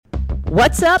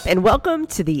What's up, and welcome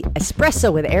to the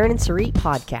Espresso with Aaron and Sarit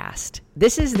podcast.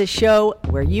 This is the show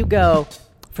where you go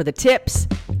for the tips,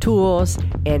 tools,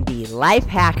 and the life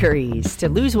hackeries to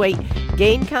lose weight,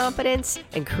 gain confidence,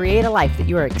 and create a life that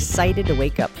you are excited to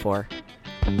wake up for.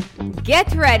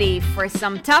 Get ready for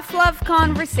some tough love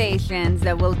conversations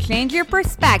that will change your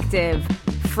perspective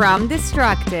from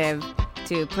destructive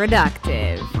to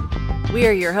productive. We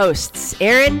are your hosts,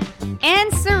 Aaron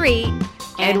and Sarit.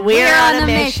 And we're on a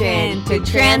mission to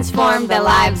transform the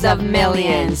lives of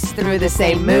millions through the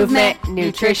same movement,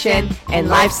 nutrition, and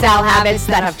lifestyle habits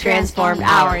that have transformed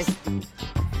ours.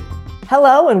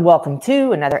 Hello, and welcome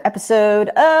to another episode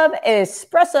of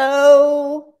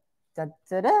Espresso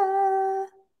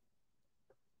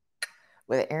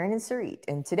with Aaron and Sarit.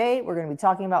 And today we're going to be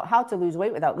talking about how to lose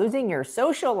weight without losing your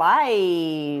social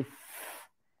life.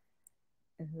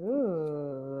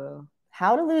 Ooh.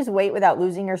 How to lose weight without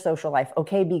losing your social life.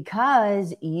 Okay,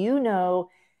 because you know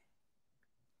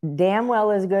damn well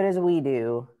as good as we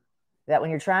do that when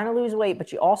you're trying to lose weight,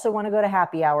 but you also want to go to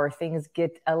happy hour, things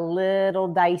get a little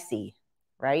dicey,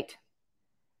 right?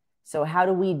 So how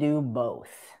do we do both?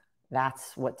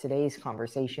 That's what today's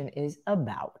conversation is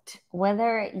about.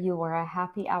 Whether you are a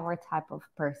happy hour type of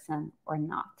person or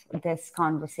not, this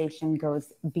conversation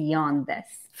goes beyond this.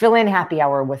 Fill in happy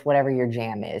hour with whatever your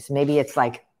jam is. Maybe it's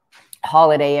like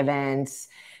holiday events.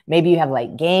 Maybe you have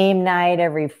like game night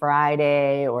every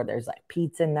Friday, or there's like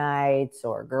pizza nights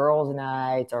or girls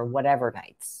nights or whatever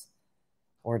nights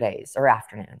or days or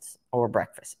afternoons or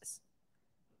breakfasts.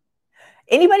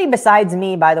 Anybody besides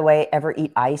me, by the way, ever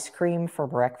eat ice cream for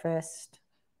breakfast?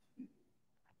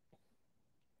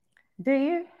 Do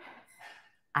you?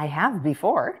 I have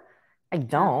before. I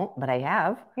don't, but I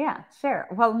have. Yeah, sure.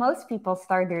 Well, most people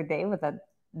start their day with a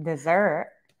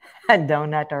dessert. A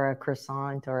donut or a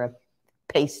croissant or a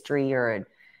pastry or a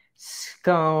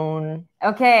scone.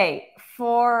 Okay,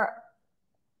 for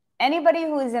anybody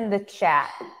who is in the chat,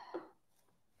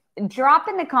 drop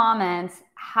in the comments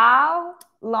how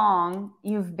long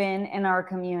you've been in our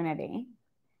community.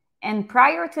 And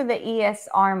prior to the ES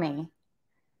Army,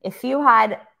 if you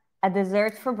had a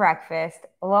dessert for breakfast,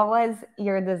 what was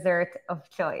your dessert of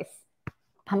choice?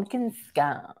 Pumpkin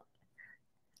scone.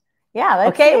 Yeah.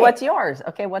 Let's see. What's yours?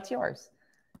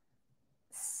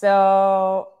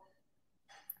 So,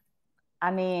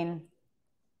 I mean,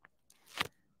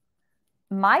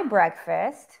 my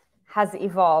breakfast has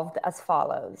evolved as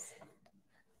follows.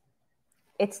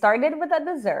 It started with a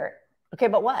dessert. Okay,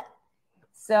 but what?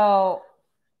 So,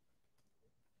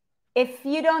 if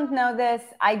you don't know this,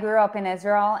 I grew up in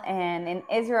Israel, and in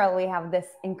Israel, we have this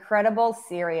incredible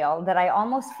cereal that I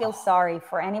almost feel sorry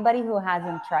for anybody who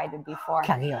hasn't tried it before.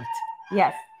 Kariot.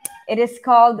 Yes. It is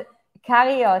called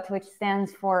kariot, which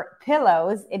stands for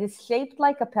pillows. It is shaped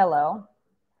like a pillow,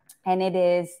 and it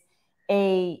is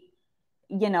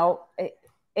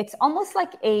it's almost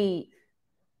like a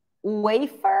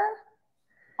wafer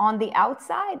on the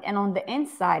outside, and on the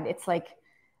inside, it's like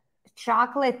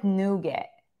chocolate nougat.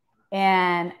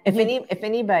 And if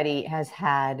anybody has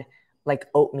had like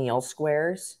oatmeal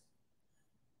squares,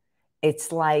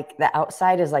 it's like the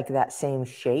outside is like that same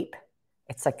shape.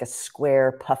 It's like a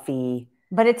square, puffy.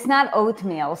 But it's not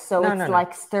oatmeal, so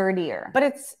like sturdier. But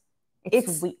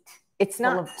it's wheat. It's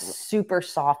not super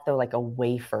soft though, like a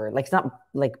wafer. Like it's not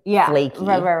like flaky.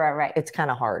 Right. It's kind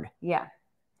of hard. Yeah.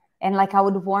 And like I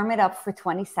would warm it up for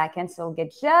 20 seconds, so it'll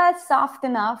get just soft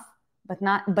enough, but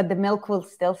the milk will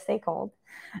still stay cold.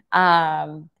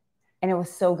 And it was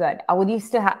so good. I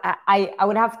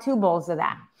would have 2 bowls of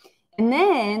that. And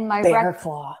then my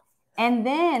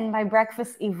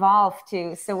breakfast evolved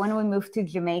to, so when we moved to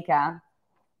Jamaica,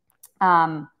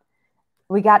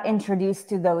 we got introduced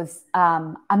to those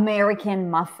American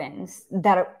muffins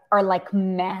that are like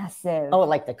massive. Oh,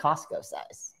 like the Costco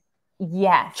size.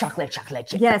 Yes. Chocolate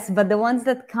chip. Yes, but the ones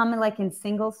that come like in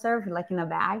single serve, like in a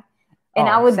bag. And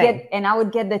I would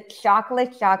get the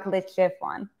chocolate chip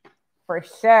one for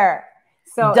sure.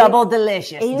 So double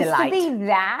delicious. It used to be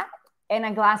that and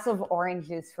a glass of orange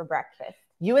juice for breakfast.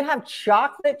 You would have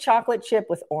chocolate chip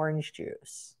with orange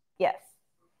juice. Yes.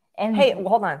 And hey,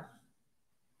 hold on.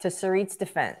 To Sarit's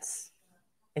defense,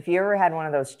 if you ever had one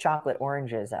of those chocolate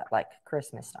oranges at like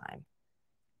Christmas time,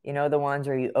 you know the ones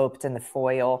where you open the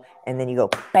foil and then you go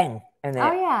bang, and then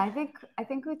I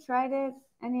think we tried it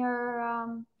in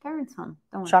your parents' home.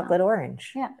 Chocolate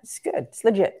orange. Yeah, it's good. It's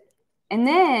legit. And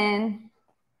then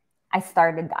I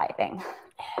started dieting.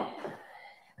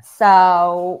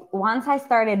 So once I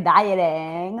started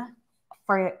dieting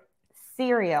for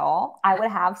cereal, I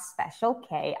would have Special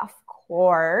K, of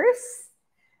course,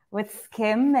 with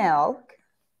skim milk.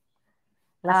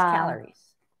 Less calories.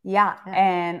 Yeah.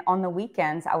 And on the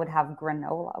weekends, I would have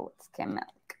granola with skim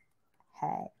milk.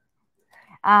 Hey.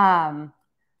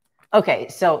 Okay,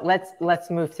 so let's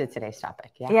move to today's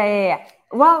topic. Yeah.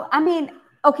 Well, I mean,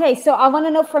 okay, so I want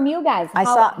to know from you guys.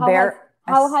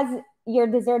 How has your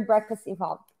dessert breakfast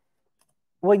evolved?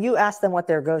 Well, you asked them what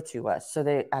their go-to was.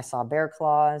 So I saw bear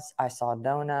claws, I saw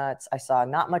donuts, I saw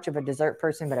not much of a dessert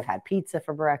person, but I've had pizza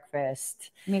for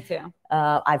breakfast. Me too.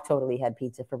 I've totally had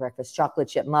pizza for breakfast. Chocolate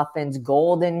chip muffins,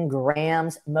 golden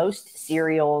grams. Most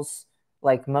cereals,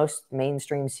 like most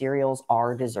mainstream cereals,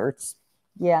 are desserts.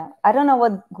 Yeah. I don't know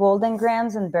what golden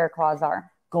grams and bear claws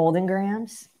are. Golden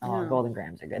grams? Oh, golden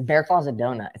grams are good. Bear claw's a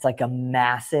donut. It's like a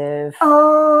massive.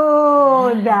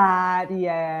 Oh, that.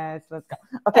 Yes. Let's go.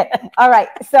 Okay. All right.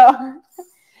 So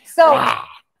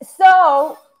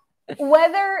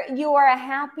whether you are a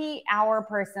happy hour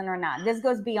person or not, this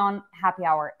goes beyond happy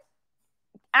hour.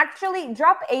 Actually,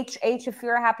 drop HH if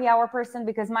you're a happy hour person,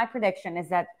 because my prediction is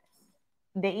that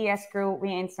the ES crew, we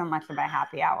ain't so much about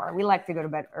happy hour. We like to go to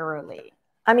bed early.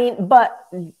 I mean, but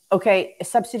okay,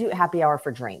 substitute happy hour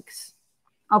for drinks.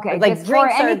 Okay, like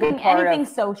drinks are anything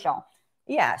social.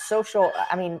 Yeah, social.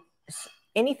 I mean,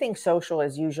 anything social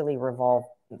is usually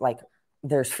like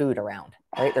there's food around,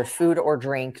 right? There's food or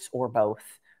drinks or both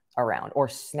around, or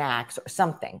snacks or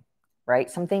something, right?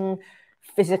 Something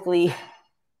physically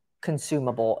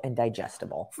consumable and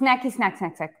digestible. Snack.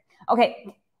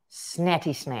 Okay.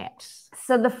 Snatty snacks.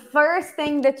 So the first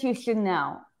thing that you should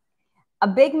know, a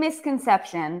big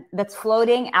misconception that's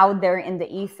floating out there in the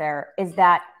ether, is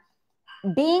that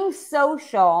being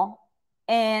social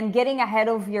and getting ahead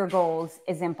of your goals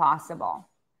is impossible.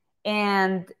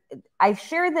 And I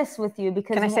share this with you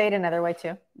because... Can I say it another way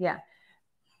too? Yeah.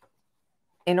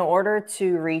 In order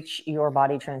to reach your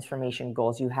body transformation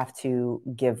goals, you have to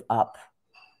give up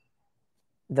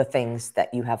the things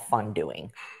that you have fun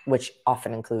doing, which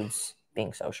often includes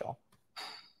being social.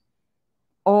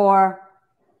 Or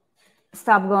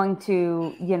stop going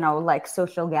to, like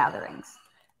social gatherings.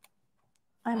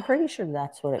 I'm pretty sure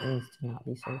that's what it means to not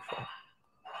be social.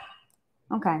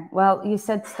 Okay. Well, you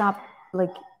said stop,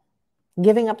 like,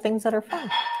 giving up things that are fun.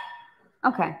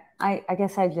 Okay. I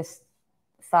guess I just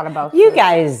thought about you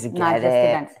guys get not it. Just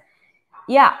events.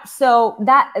 Yeah. So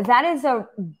that is a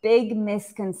big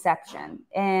misconception.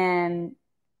 And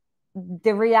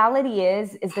the reality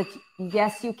is that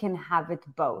yes, you can have it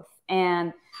both.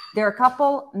 And there are a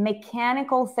couple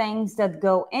mechanical things that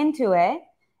go into it.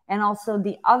 And also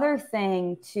the other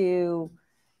thing to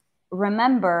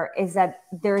remember is that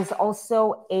there is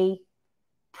also a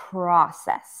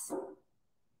process.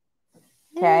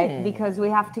 Okay? Because we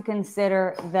have to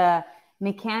consider the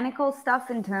mechanical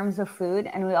stuff in terms of food,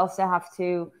 and we also have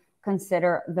to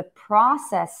consider the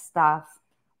process stuff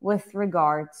with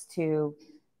regards to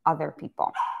other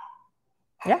people.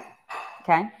 Yeah.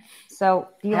 Okay. So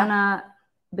do you want to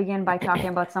begin by talking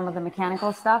about some of the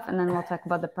mechanical stuff, and then we'll talk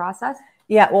about the process?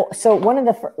 Yeah. Well, so one of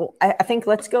the, I think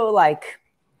let's go like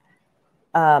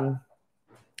a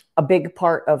big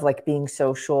part of like being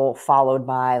social, followed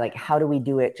by like, how do we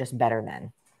do it just better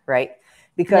than, right?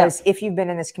 Because if you've been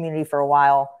in this community for a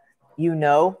while,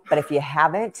 but if you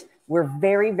haven't, we're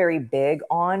very, very big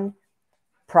on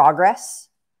progress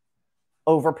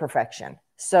over perfection.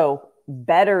 So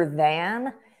better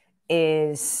than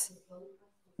is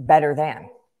better than.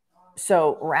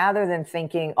 So rather than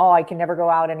thinking, oh, I can never go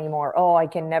out anymore. Oh, I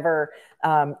can never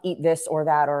eat this or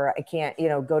that, or I can't,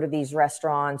 go to these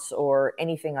restaurants or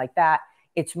anything like that.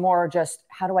 It's more just,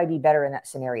 how do I be better in that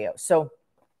scenario? So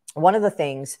one of the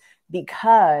things,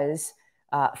 because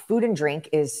food and drink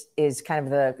is kind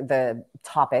of the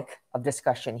topic of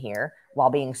discussion here while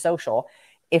being social.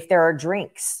 If there are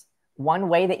drinks, one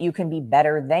way that you can be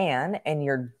better than, and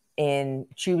you're in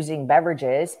choosing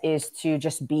beverages, is to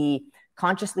just be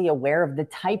consciously aware of the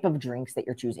type of drinks that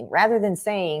you're choosing, rather than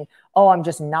saying, oh, I'm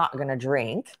just not going to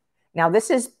drink. Now, this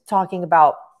is talking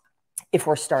about if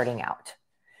we're starting out.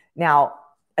 Now,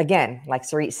 again, like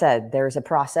Sarit said, there's a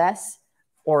process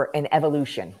or an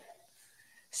evolution.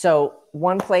 So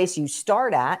one place you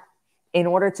start at, in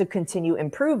order to continue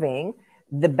improving,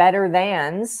 the better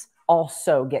thans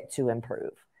also get to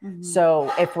improve. Mm-hmm.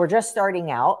 So if we're just starting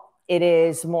out, it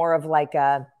is more of like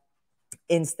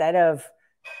instead of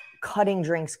cutting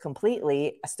drinks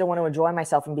completely, I still want to enjoy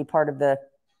myself and be part of the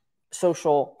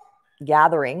social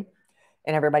gathering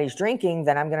and everybody's drinking,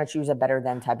 then I'm going to choose a better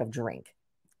than type of drink.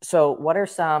 So what are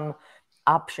some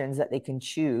options that they can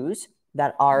choose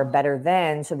that are better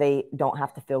than, so they don't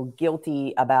have to feel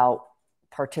guilty about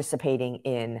participating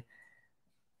in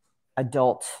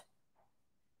adult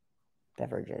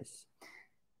beverages?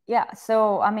 Yeah.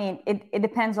 So, I mean, it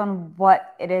depends on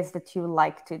what it is that you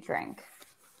like to drink.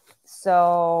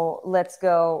 So let's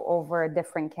go over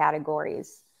different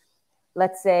categories.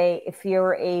 Let's say if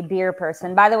you're a beer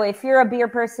person. By the way, if you're a beer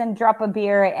person, drop a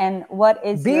beer. And what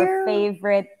is your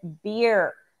favorite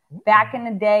beer? Back in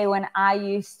the day when I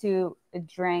used to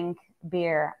drink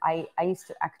beer, I used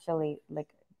to actually like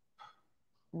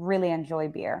really enjoy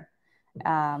beer.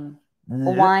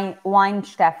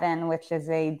 Weinsteffen, which is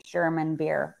a German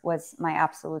beer, was my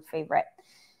absolute favorite.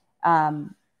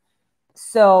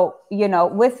 So,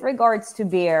 with regards to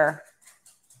beer,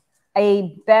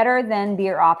 a better than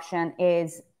beer option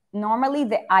is normally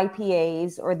the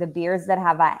IPAs, or the beers that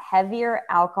have a heavier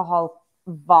alcohol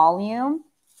volume,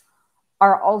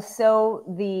 are also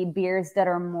the beers that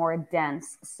are more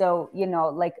dense. So,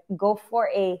 like go for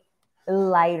a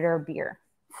lighter beer,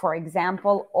 for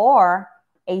example, or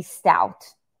a stout.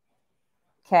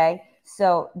 Okay.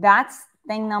 So that's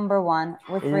thing number one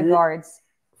with regards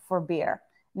for beer.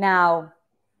 Now,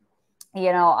 a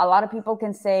lot of people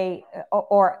can say,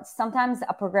 or sometimes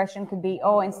a progression could be,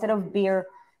 oh, instead of beer,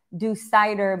 do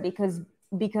cider, because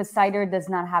cider does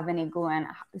not have any gluten.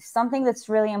 Something that's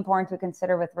really important to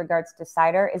consider with regards to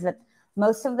cider is that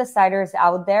most of the ciders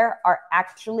out there are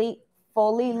actually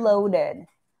fully loaded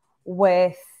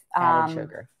with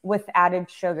added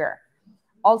sugar.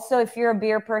 Also, if you're a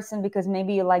beer person, because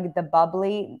maybe you like the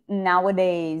bubbly,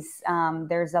 nowadays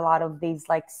there's a lot of these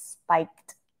like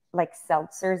spiked like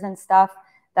seltzers and stuff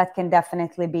that can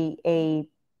definitely be a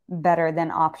better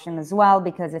than option as well,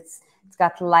 because it's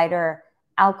got lighter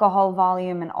alcohol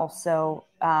volume and also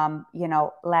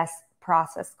less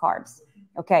processed carbs.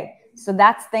 Okay, so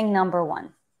that's thing number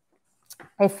one.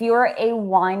 If you're a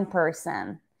wine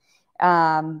person,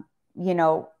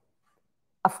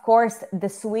 of course, the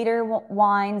sweeter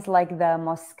wines like the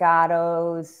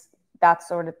Moscatos, that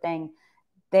sort of thing,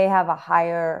 they have a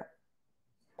higher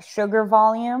sugar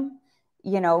volume.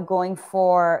 Going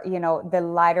for, the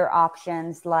lighter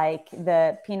options like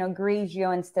the Pinot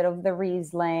Grigio instead of the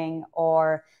Riesling,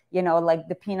 or, like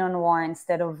the Pinot Noir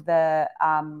instead of the,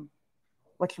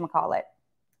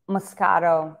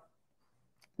 Moscato.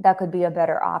 That could be a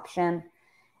better option.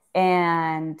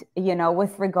 And,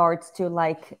 with regards to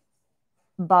like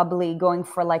bubbly, going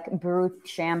for like brut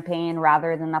champagne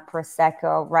rather than a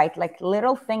Prosecco, right? Like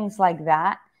little things like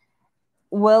that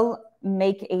will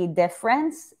make a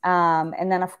difference.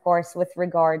 And then, of course, with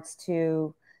regards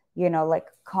to, like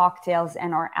cocktails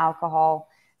and or alcohol,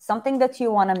 something that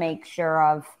you want to make sure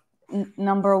of,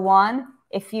 number one,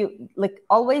 if you like,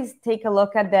 always take a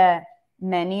look at the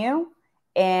menu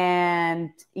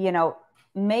and,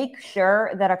 make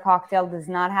sure that a cocktail does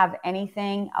not have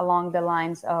anything along the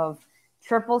lines of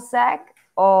triple sec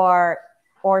or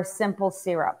simple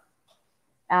syrup.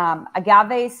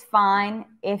 Agave is fine.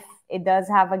 If it does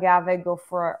have agave, go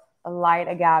for a light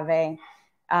agave.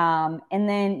 And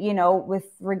then, with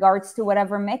regards to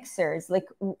whatever mixers, like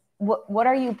what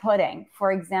are you putting?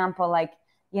 For example, like,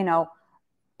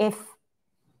 if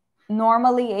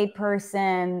normally a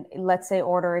person, let's say,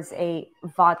 orders a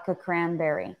vodka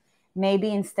cranberry,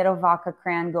 maybe instead of vodka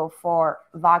cran, go for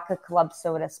vodka club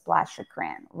soda splash of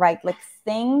cran, right? Like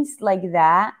things like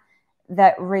that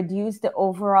reduce the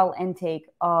overall intake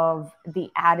of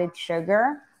the added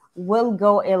sugar will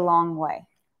go a long way.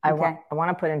 Okay? I want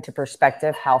to put into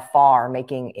perspective how far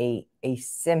making a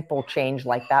simple change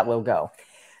like that will go.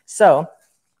 So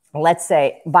let's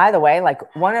say, by the way,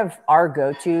 like one of our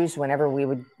go-tos whenever we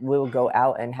would go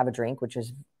out and have a drink, which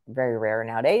is very rare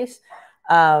nowadays,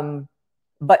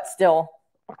 but still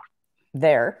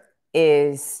there,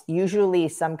 is usually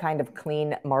some kind of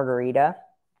clean margarita.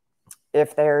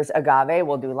 If there's agave,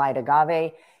 we'll do light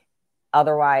agave.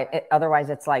 Otherwise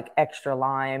it's like extra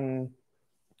lime,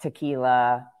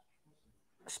 tequila,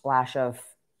 splash of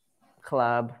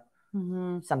club,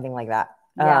 something like that.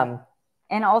 Yeah.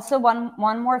 And also one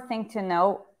more thing to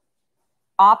note,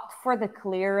 opt for the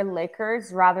clear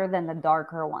liquors rather than the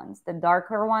darker ones. The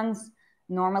darker ones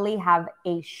normally have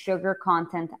a sugar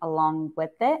content along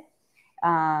with it.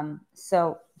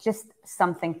 So just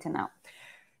something to know.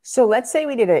 So let's say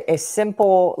we did a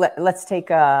simple, let's take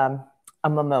a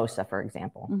mimosa, for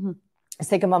example. Let's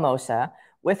take a mimosa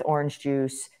with orange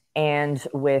juice and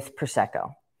with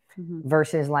Prosecco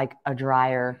versus like a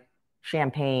drier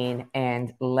champagne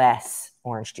and less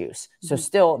orange juice. So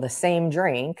still the same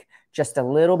drink, just a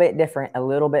little bit different, a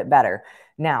little bit better.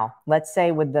 Now, let's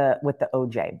say with the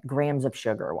OJ, grams of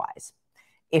sugar wise,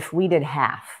 if we did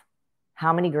half,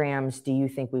 how many grams do you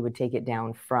think we would take it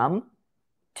down from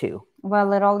to?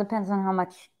 Well, it all depends on how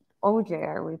much OJ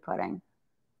are we putting.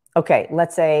 Okay,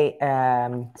 let's say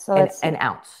an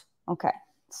ounce. Okay.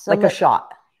 So like a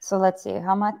shot. So let's see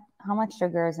how much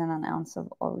sugar is in an ounce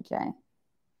of OJ.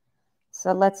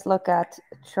 So let's look at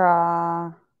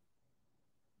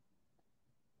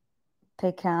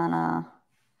Tropicana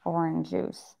orange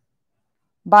juice.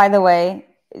 By the way,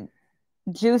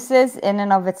 juices in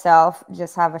and of itself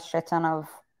just have a shit ton of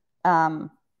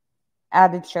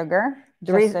added sugar,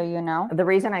 so you know. The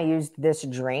reason I used this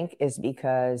drink is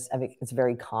because I think it's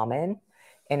very common,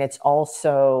 and it's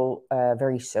also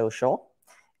very social.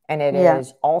 And it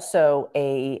is also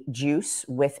a juice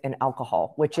with an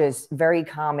alcohol, which is very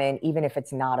common, even if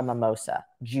it's not a mimosa,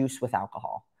 juice with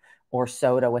alcohol or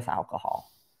soda with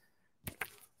alcohol.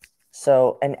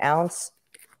 So an ounce,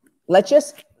 let's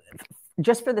just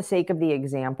for the sake of the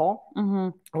example,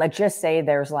 let's just say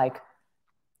there's like,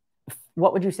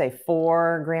 what would you say,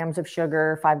 4 grams of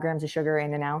sugar, 5 grams of sugar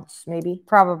in an ounce, maybe?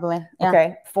 Probably. Yeah.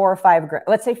 Okay, 4 or 5 grams.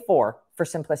 Let's say 4 for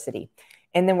simplicity.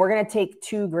 And then we're going to take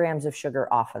 2 grams of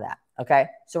sugar off of that. Okay.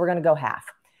 So we're going to go half.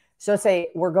 So say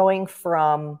we're going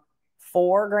from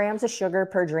 4 grams of sugar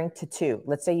per drink to 2.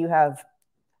 Let's say you have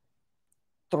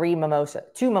 2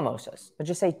 mimosas. Let's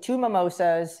just say 2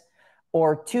 mimosas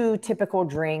or 2 typical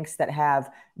drinks that have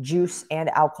juice and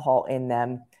alcohol in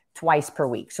them twice per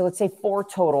week. So let's say 4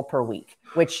 total per week,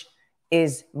 which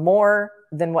is more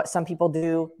than what some people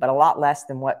do, but a lot less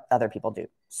than what other people do.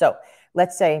 So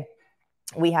let's say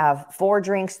we have 4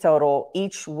 drinks total,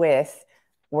 each with,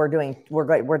 we're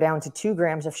down to 2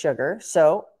 grams of sugar.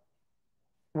 So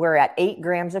we're at 8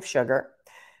 grams of sugar,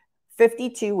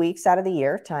 52 weeks out of the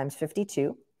year times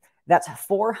 52. That's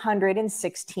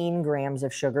 416 grams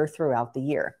of sugar throughout the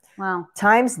year. Wow.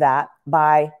 Times that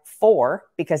by 4,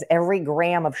 because every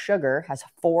gram of sugar has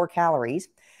 4 calories.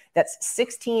 That's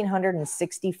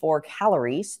 1,664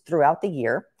 calories throughout the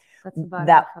year. That's about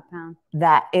half a pound.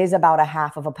 That is about a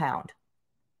half of a pound.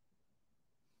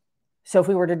 So if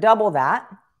we were to double that,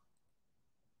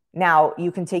 now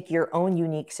you can take your own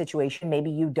unique situation. Maybe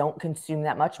you don't consume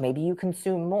that much. Maybe you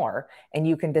consume more, and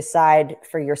you can decide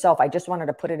for yourself. I just wanted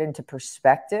to put it into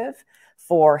perspective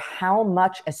for how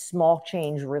much a small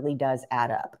change really does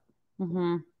add up.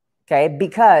 Okay.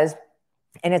 Because,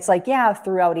 and it's like, yeah,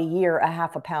 throughout a year, a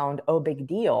half a pound, oh, big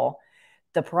deal.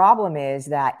 The problem is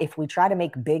that if we try to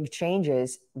make big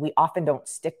changes, we often don't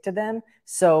stick to them.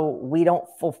 So we don't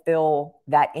fulfill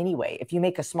that anyway. If you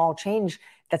make a small change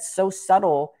that's so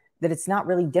subtle that it's not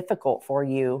really difficult for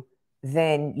you,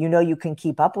 then you know you can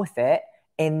keep up with it.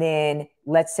 And then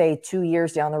let's say 2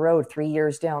 years down the road, 3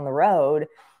 years down the road,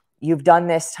 you've done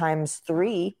this times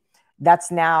 3.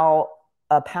 That's now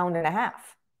a pound and a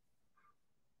half.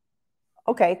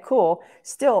 Okay, cool.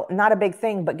 Still not a big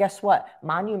thing, but guess what?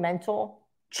 Monumental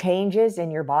changes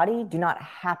in your body do not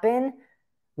happen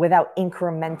without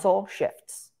incremental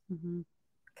shifts.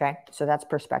 Okay, so that's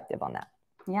perspective on that.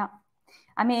 Yeah.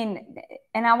 I mean,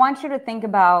 and I want you to think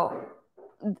about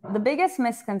the biggest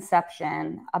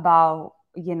misconception about,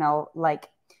 like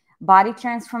body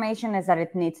transformation is that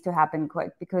it needs to happen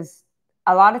quick, because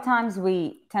a lot of times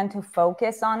we tend to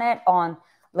focus on it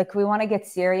like we want to get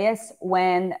serious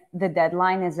when the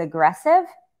deadline is aggressive,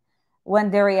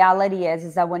 when the reality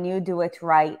is that when you do it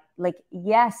right, like,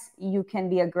 yes, you can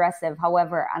be aggressive.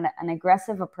 However, an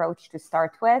aggressive approach to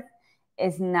start with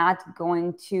is not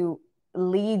going to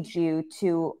lead you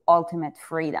to ultimate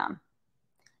freedom.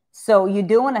 So you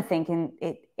do want to think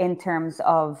in terms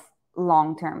of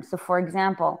long term. So for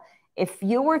example, if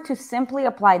you were to simply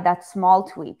apply that small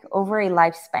tweak over a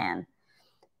lifespan,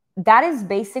 that is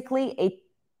basically a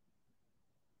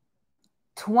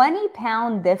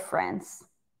 20-pound difference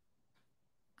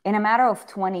in a matter of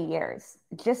 20 years,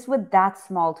 just with that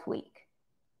small tweak.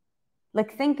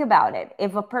 Like, think about it.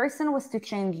 If a person was to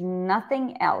change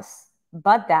nothing else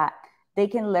but that, they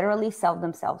can literally sell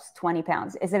themselves 20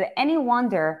 pounds. Is it any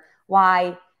wonder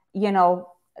why,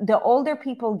 the older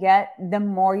people get, the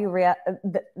more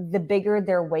the bigger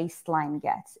their waistline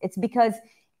gets? It's because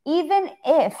even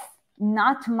if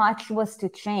not much was to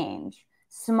change,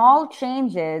 small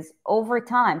changes over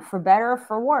time, for better or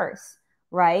for worse,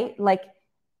 right? Like,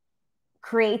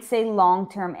 creates a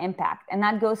long-term impact. And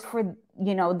that goes for,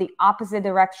 the opposite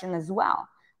direction as well,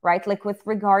 right? Like with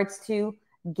regards to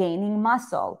gaining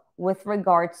muscle, with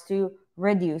regards to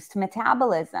reduced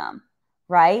metabolism,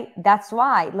 right? That's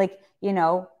why,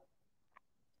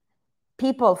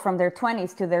 people from their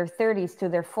 20s to their 30s to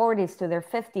their 40s to their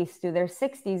 50s to their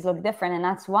 60s look different. And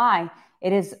that's why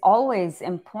it is always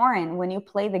important, when you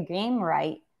play the game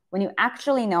right, when you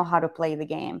actually know how to play the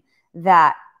game,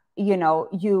 that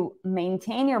you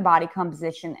maintain your body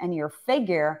composition and your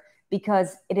figure,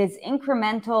 because it is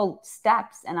incremental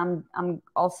steps. And I'm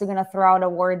also going to throw out a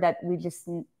word that we just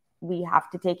we have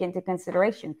to take into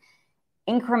consideration.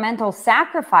 Incremental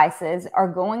sacrifices are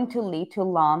going to lead to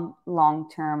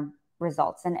long-term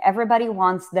results. And everybody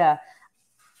wants the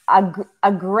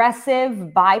aggressive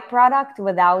byproduct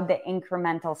without the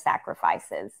incremental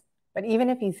sacrifices. But even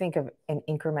if you think of an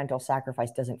incremental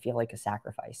sacrifice, doesn't feel like a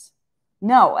sacrifice.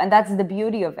 No, and that's the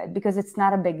beauty of it, because it's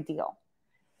not a big deal.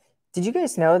 Did you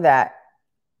guys know that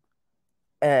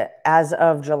as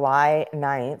of July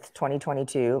 9th,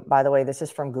 2022, by the way, this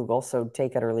is from Google, so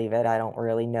take it or leave it. I don't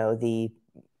really know the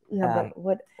but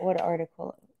what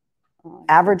article?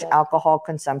 Average alcohol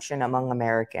consumption among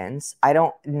Americans. I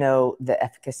don't know the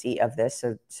efficacy of this,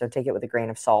 so take it with a grain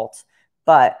of salt.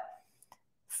 But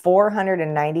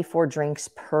 494 drinks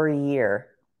per year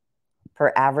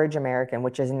per average American,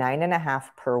 which is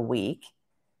 9.5 per week.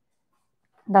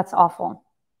 That's awful.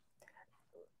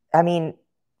 I mean,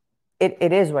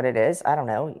 it is what it is. I don't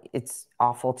know. It's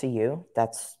awful to you.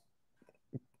 That's,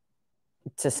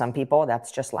 to some people,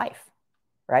 that's just life,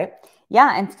 right?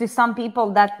 Yeah, and to some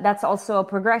people, that's also a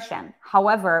progression.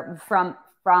 However, from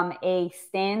a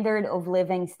standard of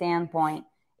living standpoint,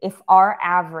 if our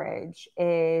average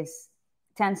is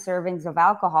 10 servings of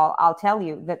alcohol, I'll tell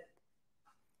you that,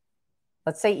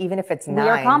 let's say even if it's 9, we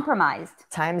are compromised.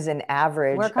 Times an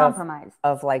average We're compromised.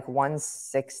 of like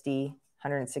 160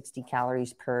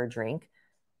 calories per drink,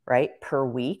 right? Per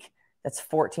week. That's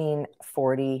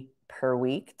 1440 per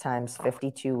week times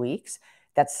 52 weeks.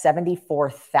 That's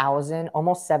 74,000,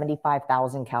 almost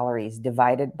 75,000 calories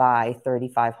divided by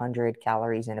 3,500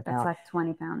 calories in a pound. That's like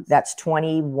 20 pounds. That's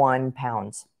 21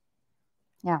 pounds.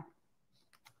 Yeah.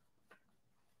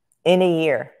 In a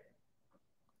year.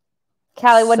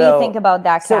 Callie, what do you think about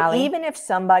that, Callie? So even if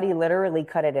somebody literally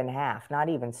cut it in half, not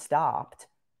even stopped,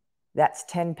 that's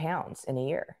 10 pounds in a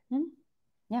year. Mm-hmm.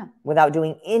 Yeah. Without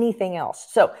doing anything else.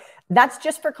 So that's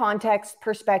just for context,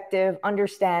 perspective,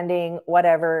 understanding,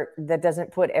 whatever. That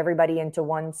doesn't put everybody into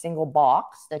one single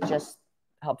box. That just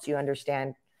helps you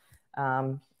understand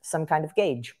some kind of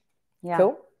gauge. Yeah.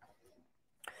 Cool?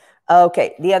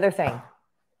 Okay. The other thing,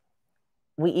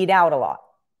 we eat out a lot.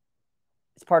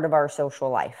 It's part of our social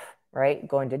life, right?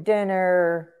 Going to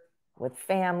dinner with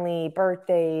family,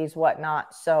 birthdays,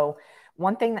 whatnot. So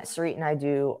one thing that Sarit and I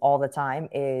do all the time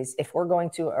is if we're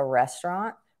going to a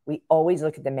restaurant, we always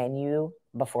look at the menu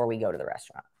before we go to the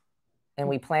restaurant. And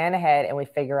we plan ahead and we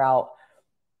figure out,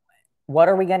 what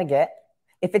are we going to get?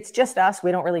 If it's just us,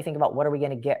 we don't really think about what are we going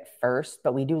to get first,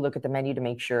 but we do look at the menu to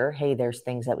make sure, hey, there's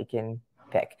things that we can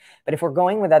pick. But if we're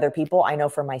going with other people, I know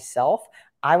for myself,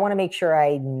 I want to make sure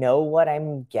I know what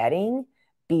I'm getting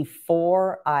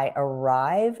before I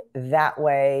arrive. That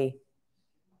way,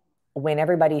 when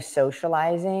everybody's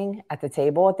socializing at the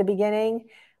table at the beginning,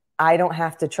 I don't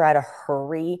have to try to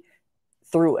hurry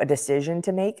through a decision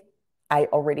to make. I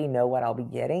already know what I'll be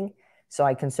getting, so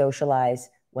I can socialize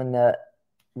when the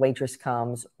waitress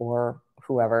comes or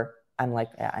whoever. I'm like,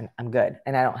 yeah, I'm good,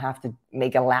 and I don't have to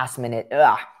make a last minute.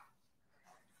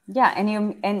 Yeah,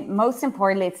 and most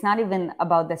importantly, it's not even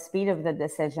about the speed of the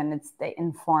decision; it's the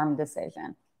informed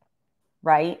decision,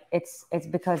 right? It's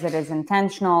because it is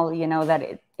intentional. You know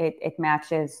that it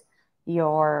matches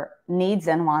your needs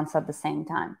and wants at the same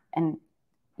time. And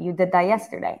you did that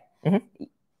yesterday. Mm-hmm.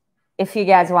 If you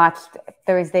guys watched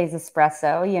Thursday's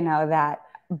Espresso, you know that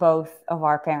both of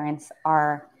our parents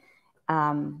are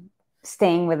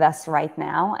staying with us right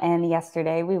now. And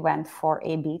yesterday we went for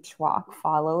a beach walk,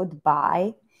 followed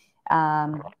by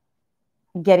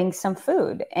getting some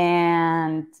food.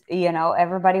 And, you know,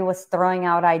 everybody was throwing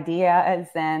out ideas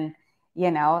and,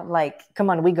 you know, like, come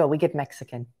on, we get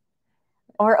Mexican.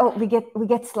 Or we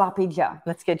get sloppy Joe.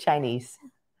 Let's get Chinese.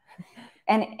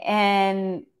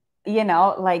 And you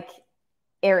know, like,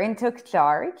 Erin took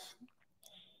charge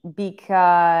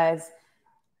because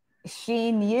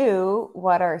she knew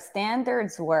what our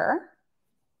standards were,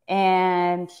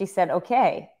 and she said,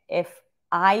 okay, if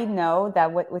I know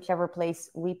that whichever place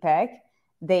we pick,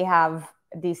 they have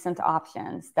decent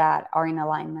options that are in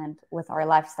alignment with our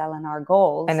lifestyle and our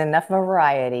goals. And enough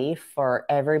variety for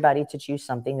everybody to choose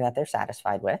something that they're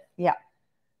satisfied with. Yeah.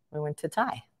 We went to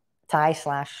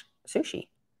Thai/sushi.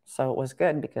 So it was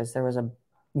good because there was a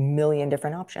million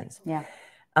different options. Yeah.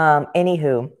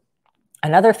 Anywho,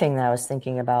 another thing that I was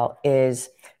thinking about is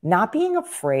not being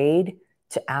afraid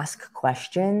to ask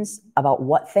questions about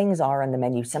what things are on the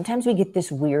menu. Sometimes we get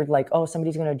this weird, like, oh,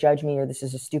 somebody's going to judge me, or this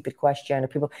is a stupid question, or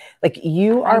people like,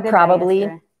 you are probably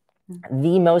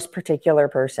the most particular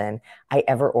person I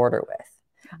ever order with.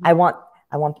 Mm-hmm.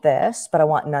 I want this, but I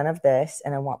want none of this,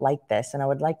 and I want like this, and I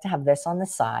would like to have this on the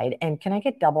side, and can I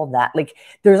get double that? Like,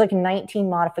 there's like 19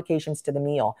 modifications to the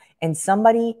meal, and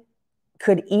somebody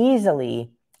could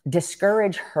easily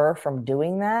discourage her from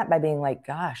doing that by being like,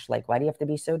 gosh, like, why do you have to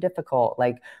be so difficult?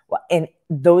 Like, and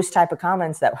those type of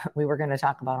comments that we were going to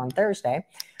talk about on Thursday,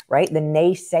 right? The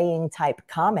naysaying type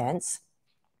comments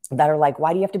that are like,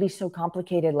 why do you have to be so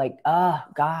complicated? Like, oh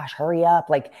gosh, hurry up.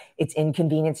 Like, it's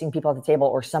inconveniencing people at the table,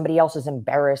 or somebody else is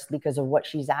embarrassed because of what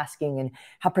she's asking and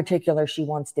how particular she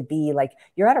wants to be. Like,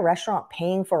 you're at a restaurant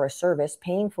paying for a service,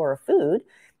 paying for a food.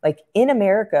 Like, in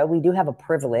America, we do have a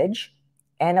privilege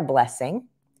and a blessing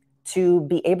to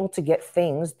be able to get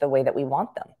things the way that we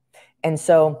want them. And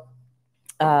so,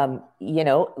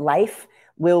 life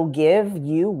will give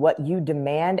you what you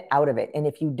demand out of it. And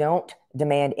if you don't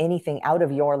demand anything out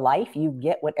of your life, you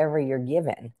get whatever you're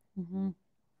given. Mm-hmm.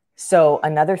 So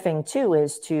another thing too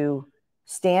is to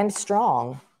stand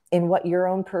strong in what your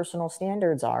own personal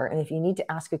standards are. And if you need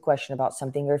to ask a question about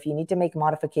something, or if you need to make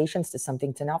modifications to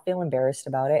something, to not feel embarrassed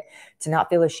about it, to not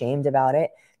feel ashamed about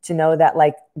it, to know that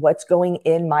like what's going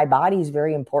in my body is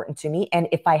very important to me. And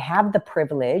if I have the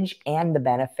privilege and the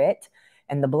benefit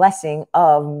and the blessing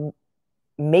of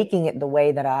making it the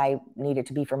way that I need it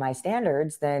to be for my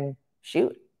standards, then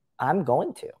shoot, I'm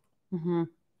going to. Mm-hmm.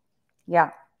 Yeah.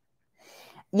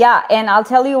 Yeah. And I'll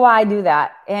tell you why I do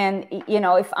that. And,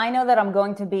 if I know that I'm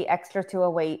going to be extra to a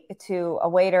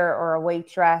waiter or a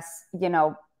waitress,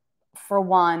 for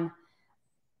one,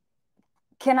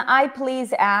 can I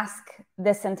please ask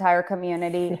this entire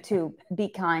community to be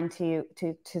kind to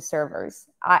servers?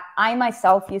 I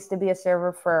myself used to be a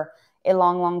server for a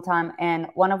long, long time. And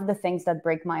one of the things that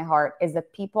break my heart is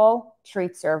that people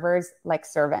treat servers like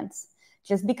servants.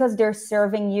 Just because they're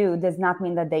serving you does not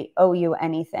mean that they owe you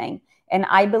anything. And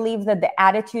I believe that the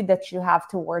attitude that you have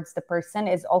towards the person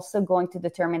is also going to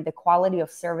determine the quality of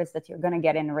service that you're going to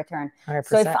get in return. 100%.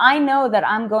 So if I know that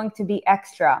I'm going to be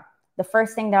extra, the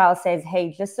first thing that I'll say is,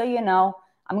 hey, just so you know,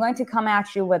 I'm going to come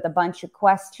at you with a bunch of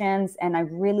questions, and I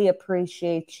really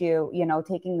appreciate you,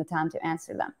 taking the time to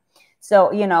answer them.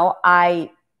 So,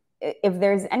 if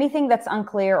there's anything that's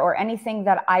unclear or anything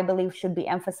that I believe should be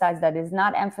emphasized that is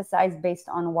not emphasized based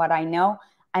on what I know,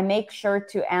 I make sure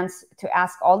to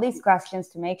ask all these questions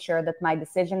to make sure that my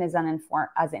decision is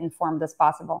as informed as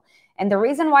possible. And the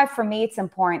reason why for me it's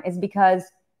important is because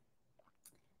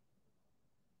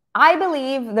I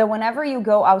believe that whenever you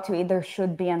go out to eat, there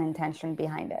should be an intention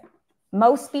behind it.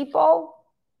 Most people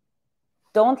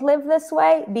don't live this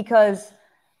way because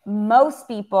most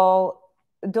people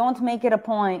don't make it a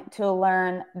point to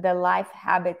learn the life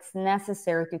habits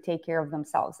necessary to take care of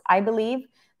themselves. I believe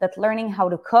that learning how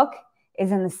to cook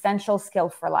is an essential skill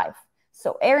for life.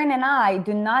 So Erin and I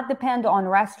do not depend on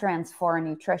restaurants for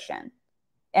nutrition.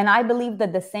 And I believe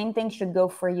that the same thing should go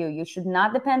for you. You should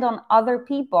not depend on other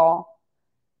people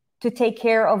to take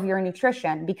care of your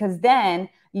nutrition, because then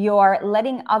you're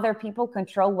letting other people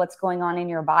control what's going on in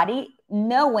your body,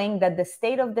 knowing that the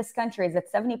state of this country is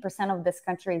that 70% of this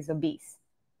country is obese.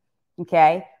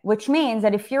 Okay. Which means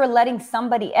that if you're letting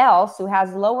somebody else who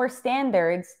has lower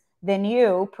standards than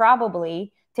you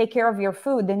probably take care of your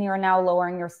food, then you're now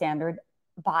lowering your standard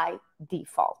by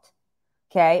default.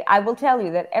 Okay. I will tell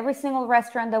you that every single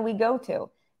restaurant that we go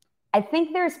to, I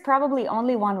think there's probably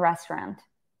only one restaurant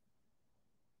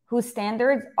whose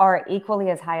standards are equally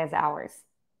as high as ours.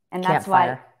 And that's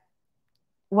why,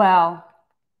 well,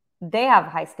 they have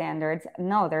high standards.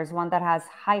 No, there's one that has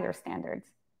higher standards.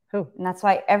 Who? And that's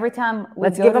why every time we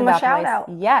Let's go give to them that a shout place, out.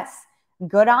 Yes,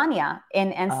 good on ya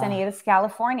in Encinitas,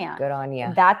 California. Good on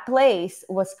ya. That place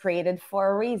was created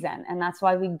for a reason. And that's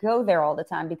why we go there all the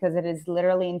time, because it is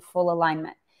literally in full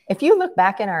alignment. If you look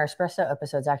back in our espresso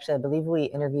episodes, actually, I believe we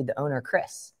interviewed the owner,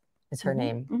 Chris, is her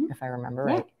name, if I remember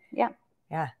right.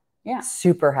 Yeah.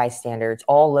 Super high standards,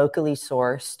 all locally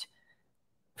sourced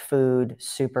food,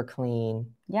 super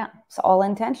clean. Yeah. It's all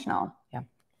intentional. Yeah.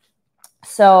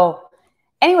 So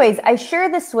anyways, I share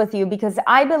this with you because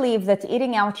I believe that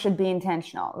eating out should be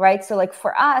intentional, right? So like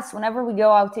for us, whenever we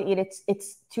go out to eat,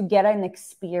 it's to get an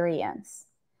experience.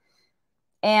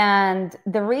 And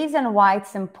the reason why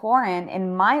it's important,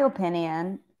 in my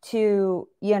opinion, to,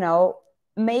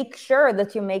 make sure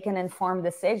that you make an informed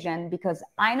decision, because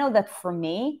I know that for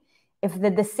me, if the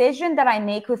decision that I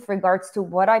make with regards to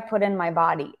what I put in my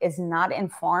body is not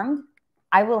informed,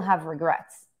 I will have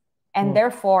regrets. And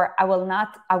therefore, I will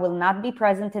not be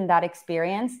present in that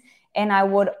experience. And I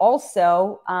would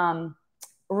also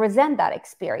resent that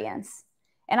experience.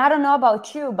 And I don't know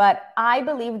about you, but I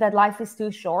believe that life is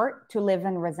too short to live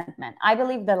in resentment. I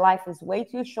believe that life is way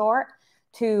too short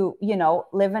to,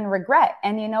 live in regret.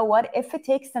 And you know what? If it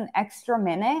takes an extra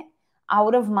minute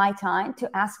out of my time to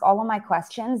ask all of my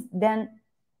questions, then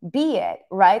be it,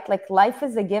 right? Like life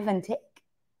is a give and take.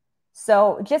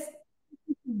 So just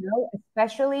know,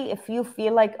 especially if you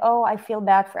feel like, oh, I feel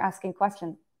bad for asking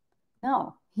questions.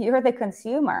 No, you're the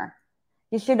consumer.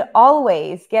 You should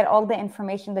always get all the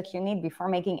information that you need before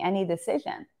making any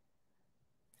decision.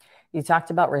 You talked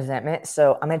about resentment.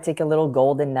 So I'm going to take a little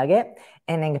golden nugget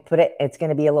and then put it, it's going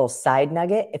to be a little side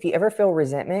nugget. If you ever feel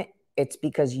resentment, it's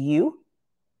because you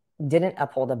didn't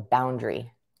uphold a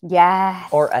boundary. Yes.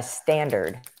 Or a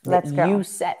standard that you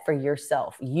set for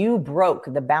yourself. You broke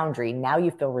the boundary. Now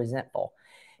you feel resentful.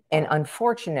 And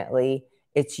unfortunately,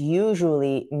 it's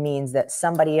usually means that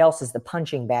somebody else is the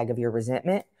punching bag of your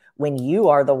resentment when you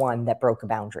are the one that broke a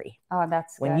boundary. Oh,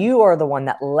 that's when you are the one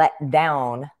that let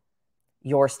down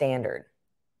your standard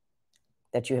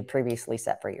that you had previously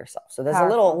set for yourself. So there's a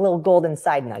little golden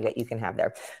side nugget you can have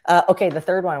there. Okay, the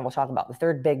third one we'll talk about. The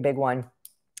third big one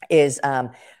is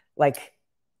like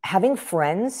having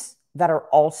friends that are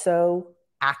also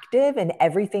active, and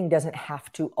everything doesn't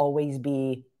have to always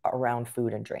be around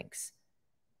food and drinks.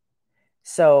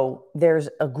 So there's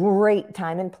a great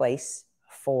time and place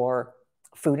for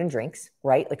food and drinks,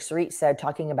 right? Like Sarit said,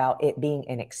 talking about it being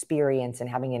an experience and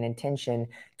having an intention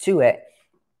to it.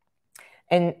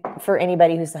 And for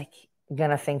anybody who's like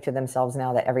gonna think to themselves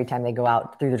now that every time they go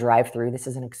out through the drive-through, this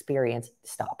is an experience,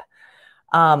 stop.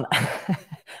 I'm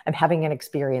having an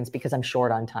experience because I'm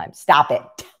short on time. Stop it.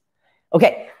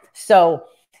 Okay. So,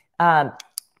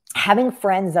 having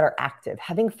friends that are active,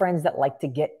 having friends that like to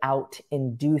get out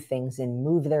and do things and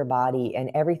move their body,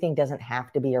 and everything doesn't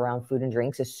have to be around food and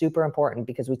drinks, is super important,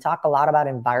 because we talk a lot about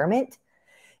environment,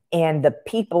 and the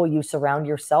people you surround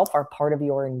yourself are part of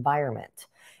your environment,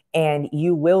 and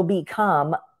you will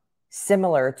become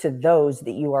similar to those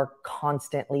that you are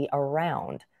constantly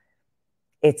around.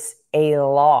 It's a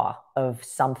law of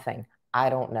something. I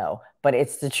don't know, but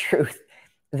it's the truth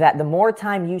that the more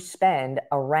time you spend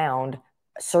around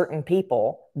certain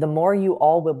people, the more you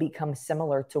all will become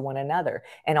similar to one another.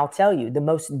 And I'll tell you, the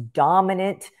most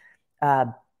dominant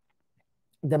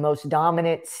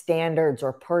standards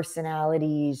or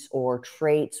personalities or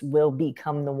traits will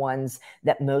become the ones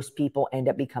that most people end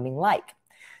up becoming like.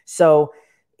 So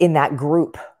in that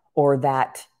group or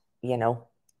that,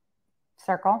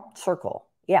 circle.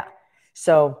 Yeah.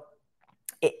 So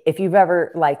if you've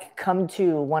ever like come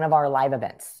to one of our live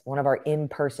events, one of our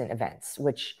in-person events,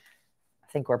 which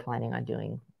I think we're planning on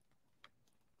doing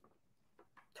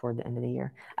toward the end of the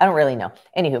year. I don't really know.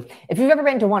 Anywho, if you've ever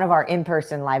been to one of our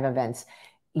in-person live events,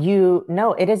 you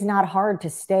know it is not hard to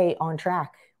stay on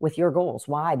track with your goals.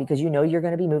 Why? Because you know you're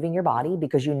going to be moving your body,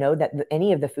 because you know that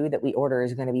any of the food that we order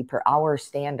is going to be per our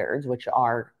standards, which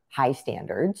are high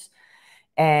standards.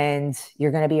 And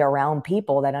you're going to be around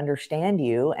people that understand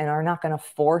you and are not going to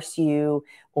force you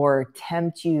or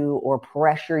tempt you or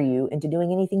pressure you into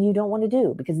doing anything you don't want to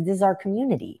do, because this is our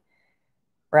community,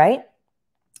 right?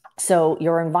 So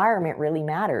your environment really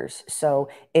matters. So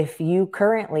if you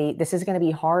currently, this is going to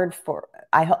be hard for,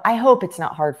 I hope it's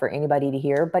not hard for anybody to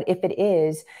hear, but if it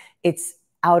is, it's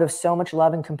out of so much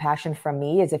love and compassion from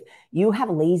me. Is if you have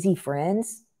lazy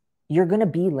friends, you're going to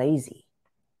be lazy.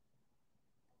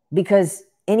 Because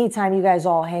anytime you guys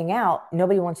all hang out,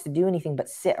 nobody wants to do anything but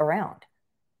sit around,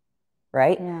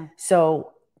 right? Yeah.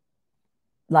 So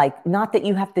like, not that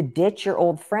you have to ditch your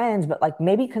old friends, but like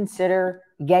maybe consider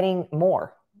getting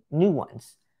more new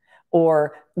ones,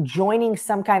 or joining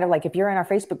some kind of, like, if you're in our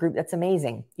Facebook group, that's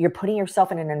amazing. You're putting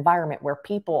yourself in an environment where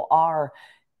people are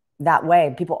that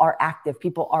way. People are active.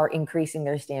 People are increasing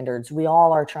their standards. We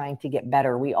all are trying to get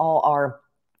better. We all are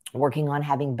working on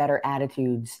having better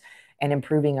attitudes and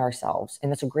improving ourselves.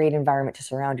 And that's a great environment to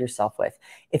surround yourself with.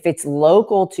 If it's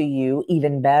local to you,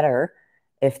 even better.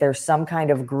 If there's some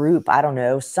kind of group, I don't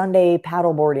know, Sunday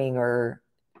paddleboarding, or,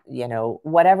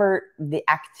 whatever the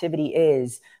activity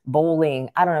is, bowling,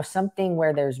 I don't know, something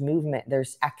where there's movement,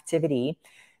 there's activity,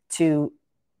 to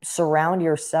surround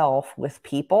yourself with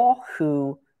people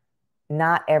who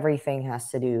not everything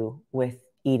has to do with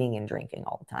eating and drinking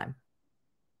all the time.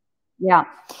 Yeah.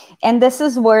 And this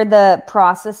is where the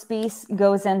process piece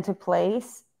goes into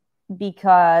place,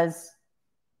 because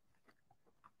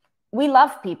we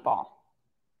love people.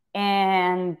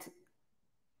 And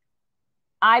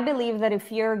I believe that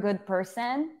if you're a good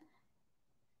person,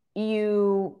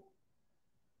 you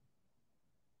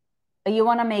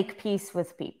want to make peace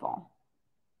with people.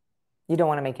 You don't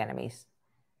want to make enemies.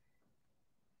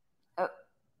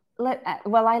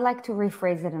 Well, I like to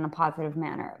rephrase it in a positive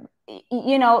manner.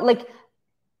 Like,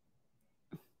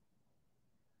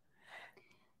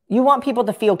 you want people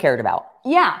to feel cared about.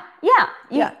 Yeah.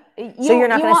 So you're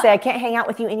not going to say, I can't hang out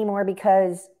with you anymore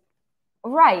because.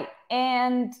 Right.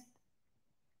 And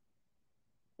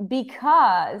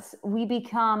because we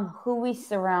become who we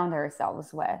surround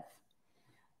ourselves with.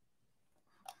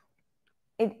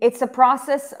 It's a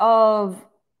process of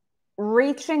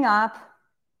reaching up,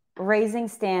 raising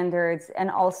standards,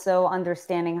 and also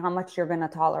understanding how much you're going to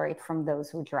tolerate from those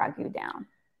who drag you down.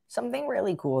 Something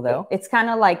really cool, though. It's kind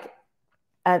of like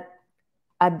a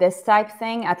this type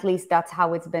thing. At least that's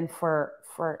how it's been for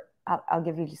I'll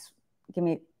give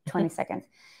me 20 seconds.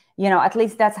 You know, at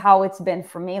least that's how it's been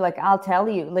for me. Like, I'll tell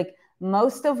you, like,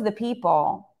 most of the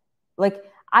people, like,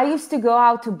 I used to go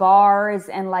out to bars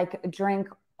and like drink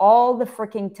all the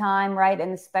freaking time, right?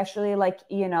 And especially like,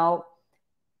 you know,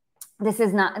 this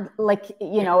is not like,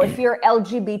 you know, if you're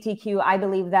LGBTQ, I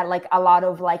believe that like a lot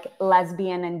of like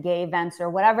lesbian and gay events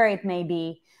or whatever it may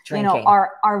be, Drinking. you know,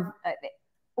 are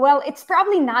well, it's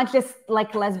probably not just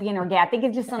like lesbian or gay. I think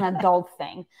it's just an adult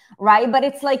thing, right? But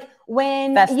it's like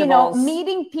when, Festivals. you know,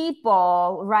 meeting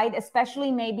people, right?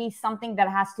 Especially maybe something that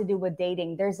has to do with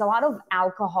dating. There's a lot of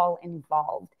alcohol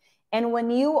involved. And when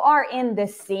you are in the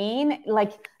scene,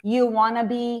 like you want to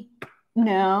be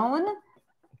known,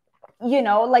 you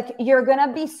know, like you're going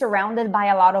to be surrounded by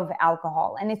a lot of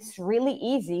alcohol. And it's really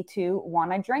easy to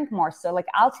want to drink more. So like,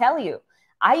 I'll tell you,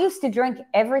 I used to drink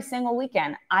every single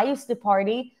weekend. I used to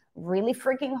party really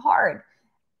freaking hard.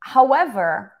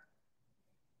 However,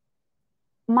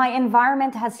 my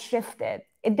environment has shifted.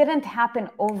 It didn't happen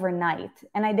overnight.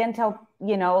 And I didn't tell,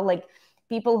 you know, like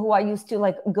people who I used to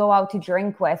like go out to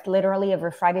drink with literally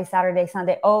every Friday, Saturday,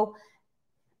 Sunday, oh,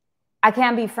 I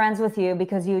can't be friends with you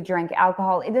because you drink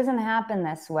alcohol. It doesn't happen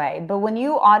this way. But when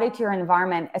you audit your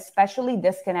environment, especially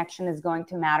disconnection is going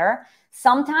to matter.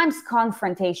 Sometimes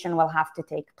confrontation will have to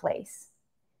take place.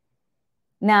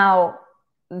 Now,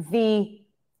 the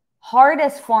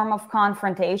hardest form of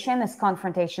confrontation is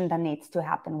confrontation that needs to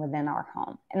happen within our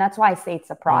home. And that's why I say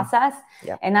it's a process.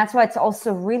 Yep. And that's why it's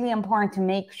also really important to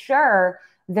make sure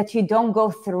that you don't go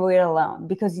through it alone,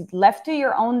 because left to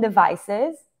your own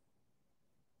devices,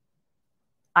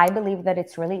 I believe that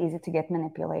it's really easy to get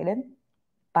manipulated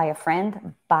by a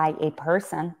friend, by a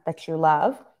person that you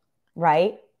love,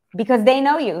 right? Because they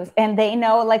know you and they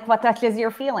know like what touches your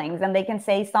feelings, and they can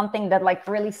say something that like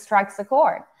really strikes a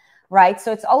chord, right?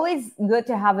 So it's always good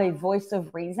to have a voice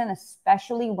of reason,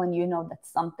 especially when you know that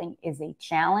something is a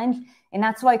challenge. And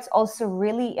that's why it's also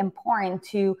really important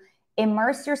to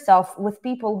immerse yourself with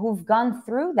people who've gone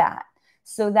through that.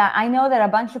 So that I know that a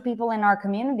bunch of people in our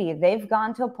community, they've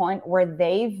gone to a point where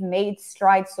they've made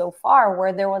strides so far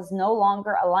where there was no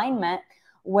longer alignment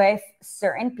with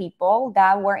certain people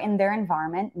that were in their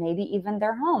environment, maybe even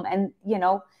their home. And, you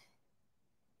know,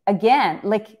 again,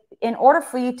 like in order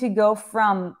for you to go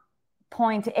from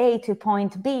point A to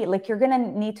point B, like you're going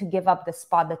to need to give up the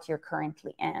spot that you're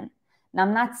currently in. Now,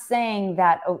 I'm not saying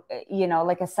that, you know,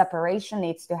 like a separation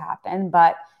needs to happen,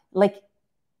 but like,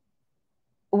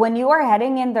 when you are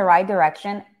heading in the right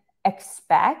direction,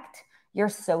 expect your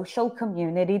social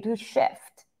community to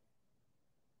shift.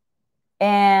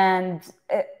 And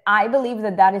I believe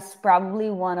that that is probably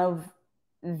one of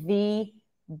the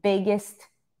biggest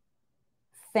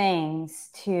things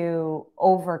to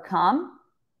overcome,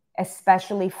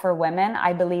 especially for women.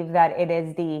 I believe that it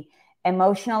is the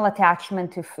emotional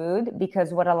attachment to food,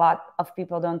 because what a lot of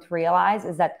people don't realize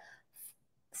is that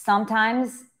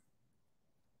sometimes,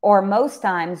 or most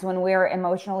times, when we're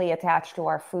emotionally attached to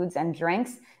our foods and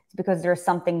drinks, it's because there's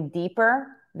something deeper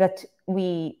that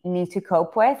we need to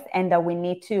cope with and that we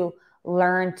need to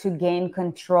learn to gain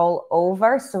control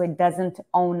over so it doesn't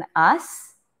own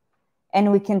us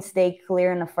and we can stay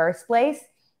clear in the first place.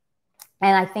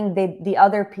 And I think the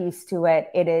other piece to it,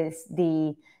 it is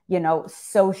the, you know,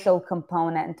 social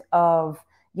component of,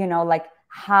 you know, like,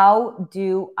 how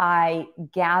do I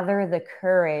gather the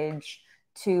courage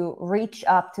to reach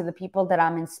up to the people that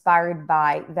I'm inspired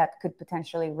by that could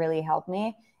potentially really help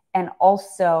me, and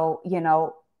also, you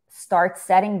know, start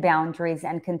setting boundaries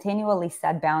and continually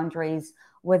set boundaries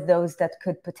with those that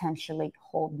could potentially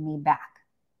hold me back.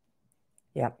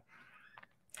 Yep.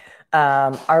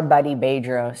 Our buddy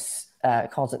Bedros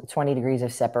calls it 20 degrees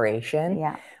of separation.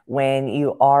 Yeah. When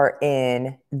you are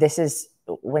in, this is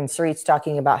when Sarit's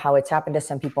talking about how it's happened to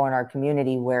some people in our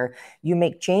community where you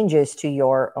make changes to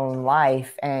your own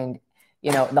life. And,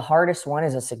 you know, the hardest one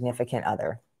is a significant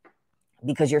other,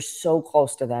 because you're so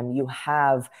close to them. You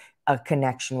have a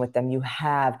connection with them. You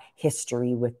have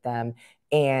history with them.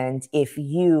 And if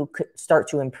you could start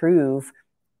to improve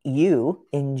you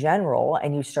in general,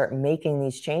 and you start making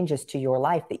these changes to your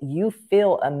life that you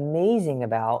feel amazing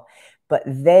about, but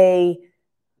they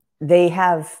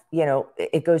have, you know,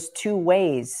 it goes two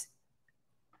ways.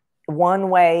 One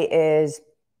way is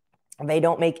they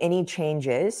don't make any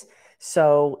changes.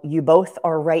 So you both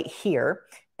are right here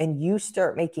and you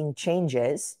start making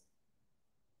changes.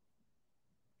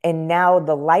 And now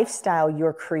the lifestyle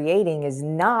you're creating is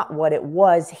not what it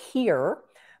was here,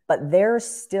 but theirs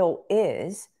still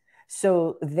is.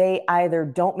 So they either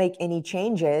don't make any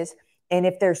changes. And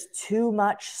if there's too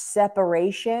much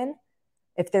separation,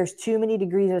 if there's too many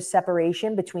degrees of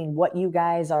separation between what you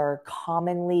guys are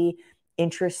commonly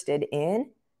interested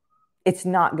in, it's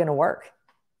not going to work.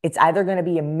 It's either going to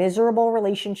be a miserable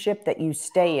relationship that you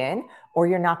stay in, or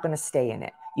you're not going to stay in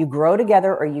it. You grow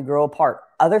together or you grow apart.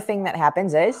 Other thing that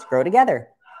happens is grow together.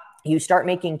 You start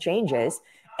making changes,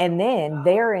 and then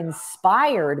they're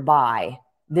inspired by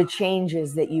the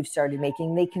changes that you've started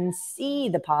making. They can see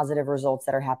the positive results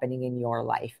that are happening in your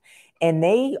life. And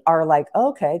they are like,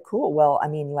 okay, cool. Well, I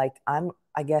mean, like,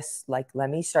 I guess, like, let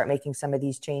me start making some of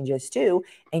these changes too.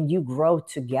 And you grow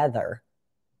together.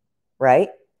 Right?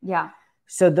 Yeah.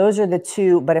 So those are the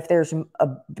two. But if there's a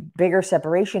bigger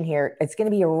separation here, it's going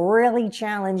to be really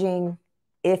challenging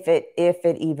if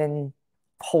it even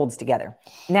holds together.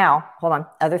 Now, hold on.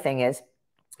 Other thing is,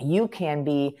 you can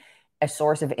be a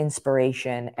source of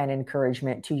inspiration and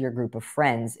encouragement to your group of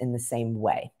friends in the same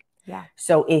way. Yeah.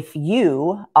 So if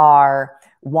you are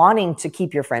wanting to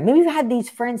keep your friend, maybe you've had these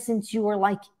friends since you were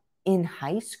like in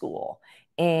high school,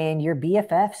 and your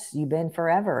BFFs, you've been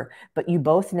forever, but you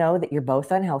both know that you're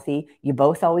both unhealthy. You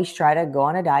both always try to go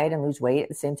on a diet and lose weight at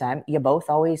the same time. You both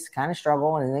always kind of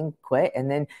struggle and then quit,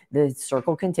 and then the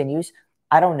circle continues.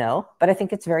 I don't know, but I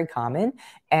think it's very common.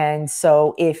 And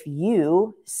so if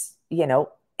you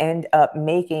end up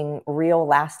making real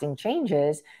lasting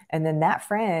changes, and then that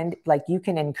friend, like, you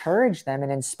can encourage them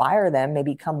and inspire them,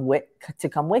 maybe come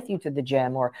with you to the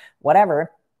gym or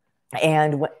whatever.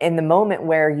 And in the moment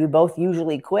where you both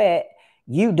usually quit,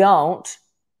 you don't,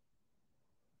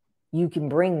 you can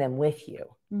bring them with you.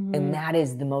 Mm-hmm. And that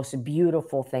is the most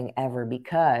beautiful thing ever,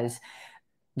 because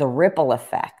the ripple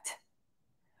effect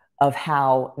of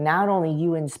how not only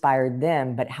you inspired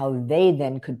them, but how they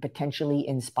then could potentially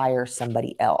inspire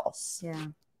somebody else. Yeah.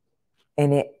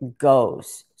 And it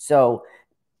goes. So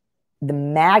the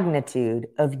magnitude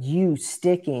of you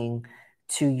sticking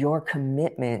to your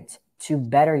commitment to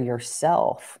better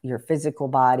yourself, your physical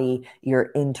body, your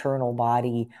internal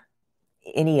body,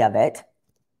 any of it,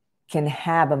 can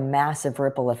have a massive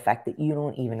ripple effect that you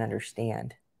don't even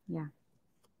understand. Yeah.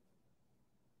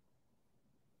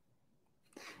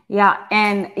 Yeah.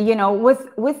 And,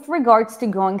 with regards to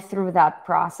going through that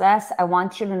process, I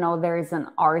want you to know there is an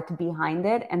art behind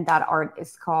it. And that art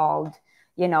is called,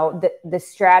 the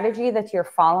strategy that you're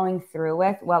following through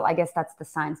with. Well, I guess that's the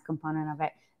science component of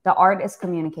it. The art is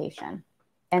communication.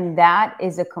 And that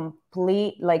is a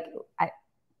complete,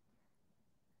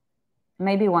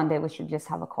 maybe one day we should just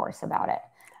have a course about it.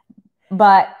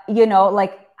 But,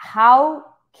 how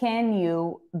can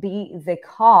you be the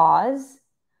cause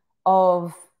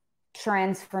of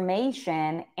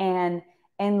transformation and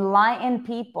enlighten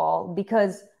people?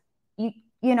 Because,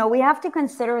 we have to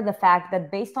consider the fact that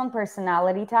based on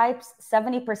personality types,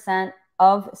 70%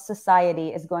 of society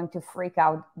is going to freak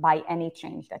out by any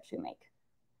change that you make.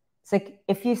 It's like,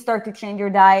 if you start to change your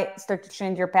diet, start to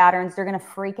change your patterns, they're going to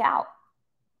freak out.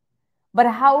 But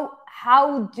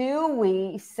how do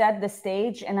we set the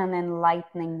stage in an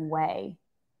enlightening way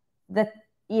that,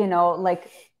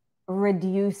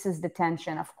 reduces the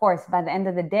tension? Of course, by the end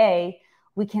of the day,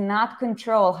 we cannot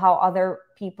control how other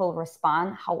people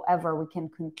respond. However, we can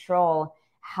control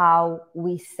how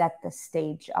we set the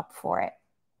stage up for it.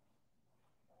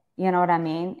 You know what I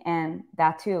mean? And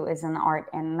that too is an art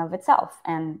in and of itself.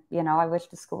 And, I wish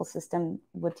the school system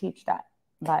would teach that.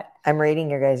 But I'm reading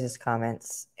your guys'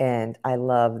 comments, and I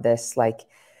love this. Like,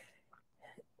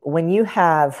 when you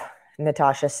have,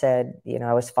 Natasha said,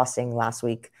 I was fussing last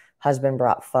week. Husband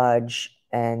brought fudge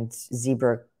and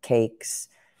zebra cakes.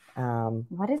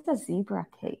 What is a zebra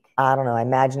cake? I don't know. I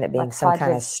imagine it being Like some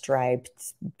kind of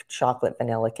striped chocolate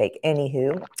vanilla cake.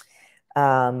 Anywho,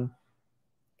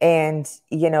 and,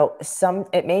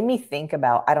 it made me think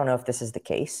about, I don't know if this is the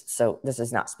case, so this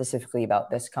is not specifically about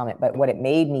this comment, but what it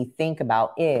made me think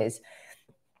about is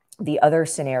the other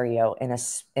scenario in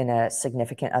a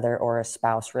significant other or a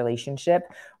spouse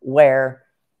relationship, where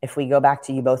if we go back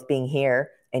to you both being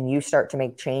here and you start to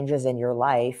make changes in your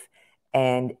life,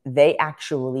 and they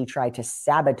actually try to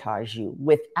sabotage you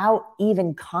without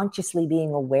even consciously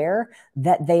being aware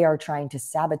that they are trying to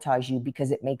sabotage you,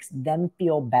 because it makes them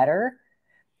feel better.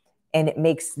 And it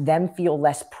makes them feel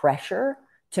less pressure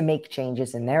to make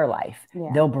changes in their life. Yeah.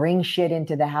 They'll bring shit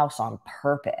into the house on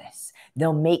purpose.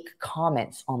 They'll make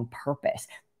comments on purpose.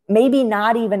 maybe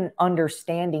not even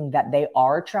understanding that they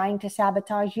are trying to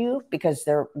sabotage you, because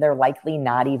they're likely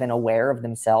not even aware of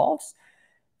themselves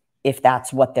if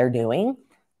that's what they're doing.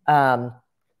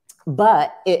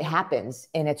 But it happens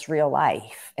and it's real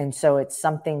life. And so it's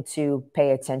something to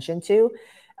pay attention to.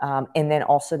 And then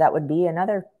also that would be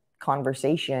another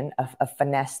conversation, a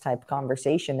finesse type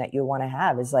conversation that you want to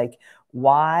have, is like,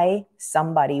 why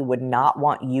somebody would not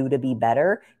want you to be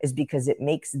better is because it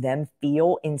makes them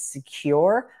feel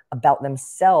insecure about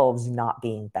themselves not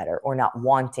being better or not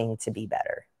wanting to be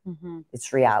better.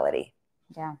 It's reality.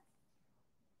 Yeah.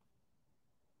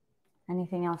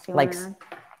 Anything else you want to add?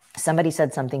 Somebody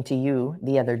said something to you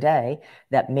the other day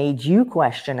that made you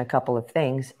question a couple of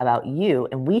things about you.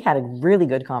 And we had a really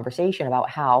good conversation about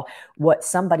how what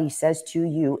somebody says to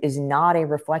you is not a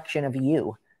reflection of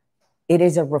you. It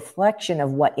is a reflection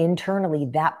of what internally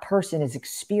that person is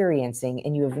experiencing,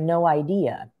 and you have no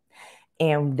idea.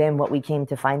 And then what we came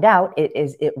to find out,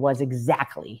 it was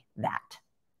exactly that.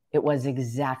 It was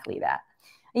exactly that.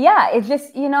 Yeah, it's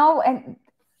just, and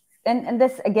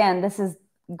this, again, this is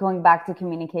going back to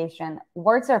communication.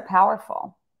 Words are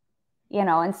powerful,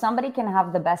 and somebody can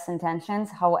have the best intentions.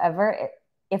 However,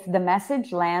 if the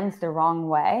message lands the wrong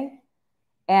way,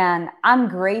 and I'm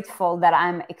grateful that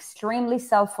I'm extremely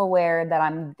self-aware that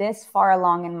I'm this far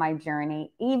along in my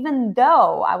journey, even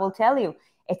though I will tell you,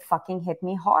 it fucking hit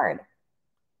me hard.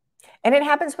 And it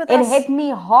happens with us. It hit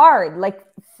me hard. Like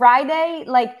Friday,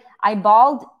 like I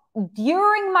bawled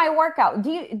during my workout.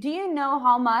 Do you know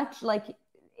how much, like,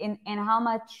 in how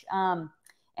much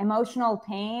emotional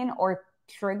pain or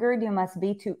triggered you must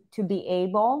be to be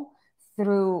able,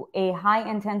 through a high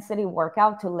intensity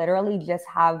workout, to literally just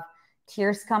have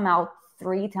tears come out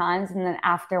 3 times, and then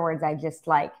afterwards I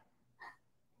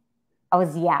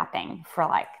was yapping for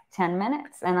like 10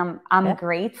 minutes, and I'm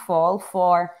grateful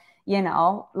for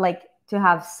like to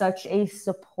have such a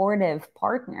supportive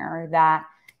partner that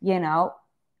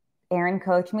Aaron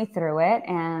coached me through it,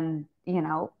 and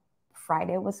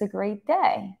Friday was a great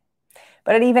day.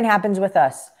 But it even happens with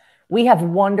us. We have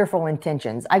wonderful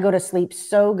intentions. I go to sleep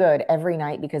so good every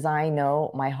night because I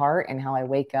know my heart and how I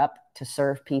wake up to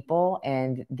serve people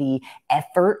and the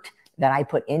effort that I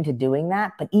put into doing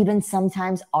that. But even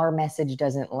sometimes our message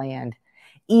doesn't land.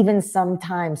 Even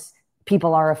sometimes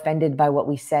people are offended by what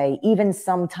we say. Even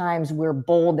sometimes we're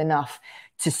bold enough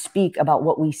to speak about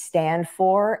what we stand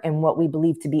for and what we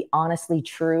believe to be honestly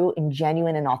true and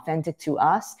genuine and authentic to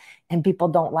us, and people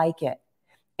don't like it.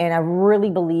 And I really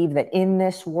believe that in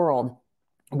this world,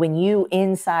 when you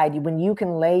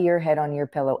can lay your head on your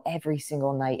pillow every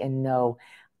single night and know,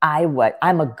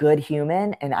 I'm a good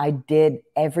human, and I did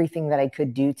everything that I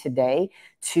could do today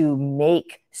to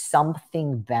make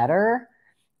something better,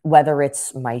 whether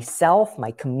it's myself,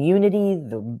 my community,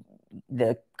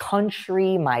 the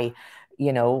country, my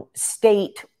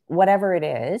state, whatever it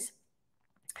is,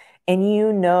 and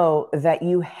you know that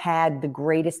you had the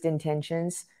greatest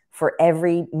intentions for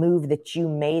every move that you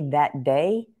made that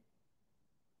day,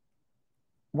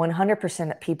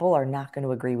 100% of people are not going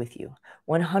to agree with you.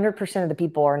 100% of the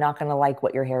people are not going to like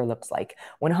what your hair looks like.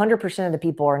 100% of the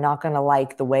people are not going to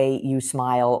like the way you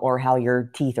smile or how your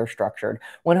teeth are structured.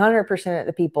 100% of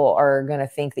the people are going to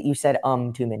think that you said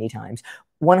too many times.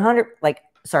 Not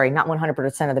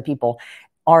 100% of the people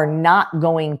are not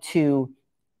going to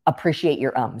appreciate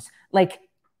your ums. Like,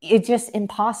 it's just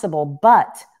impossible.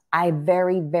 But I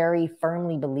very, very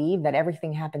firmly believe that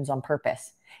everything happens on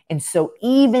purpose. And so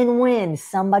even when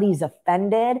somebody's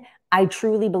offended, I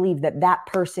truly believe that that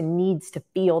person needs to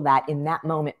feel that in that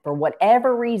moment for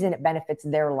whatever reason it benefits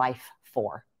their life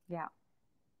for. Yeah.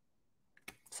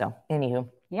 So, anywho.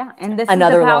 Yeah. And this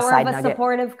another is the little power side of a nugget.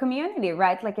 supportive community,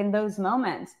 right? Like in those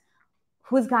moments,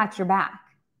 who's got your back?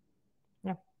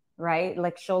 Yeah. Right?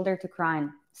 Like shoulder to cry.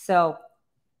 So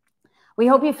we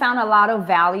hope you found a lot of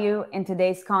value in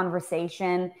today's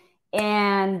conversation.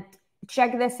 And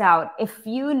check this out. If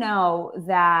you know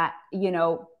that,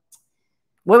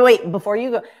 Wait, before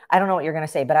you go, I don't know what you're going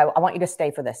to say, but I want you to stay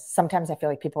for this. Sometimes I feel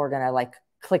like people are going to like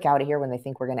click out of here when they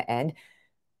think we're going to end.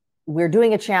 We're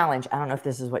doing a challenge. I don't know if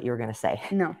this is what you were going to say.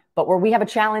 No. But we have a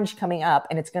challenge coming up,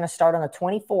 and it's going to start on the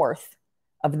 24th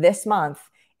of this month.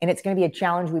 And it's going to be a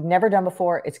challenge we've never done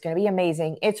before. It's going to be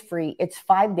amazing. It's free. It's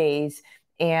 5 days.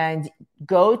 And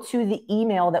go to the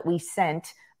email that we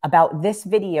sent about this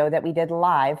video that we did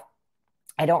live.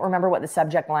 I don't remember what the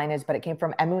subject line is, but it came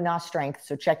from Emunah Strength.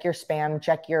 So check your spam,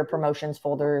 check your promotions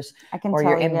folders or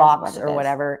your inbox or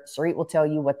whatever. Sarit will tell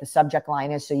you what the subject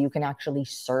line is so you can actually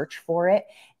search for it.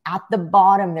 At the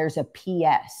bottom, there's a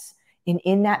PS. And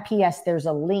in that PS, there's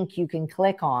a link you can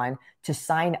click on to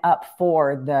sign up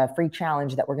for the free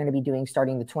challenge that we're going to be doing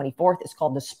starting the 24th. It's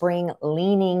called the Spring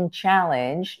Leaning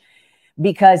Challenge.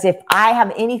 Because if I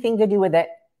have anything to do with it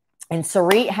and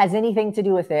Sarit has anything to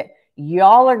do with it,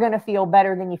 y'all are going to feel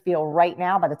better than you feel right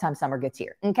now by the time summer gets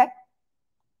here. Okay?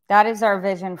 That is our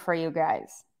vision for you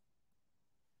guys.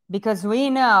 Because we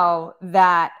know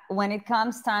that when it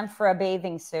comes time for a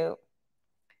bathing suit,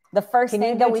 the first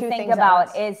thing that we think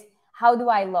about is, how do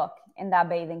I look in that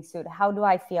bathing suit? How do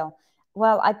I feel?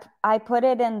 Well, I put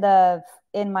it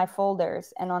in my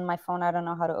folders, and on my phone, I don't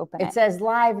know how to open it. It says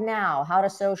live now, how to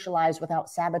socialize without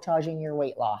sabotaging your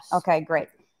weight loss. Okay, great.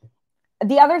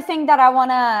 The other thing that I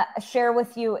want to share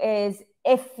with you is,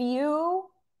 if you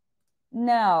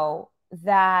know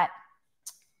that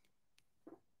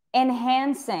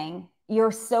enhancing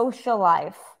your social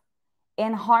life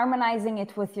and harmonizing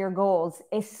it with your goals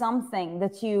is something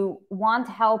that you want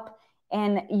help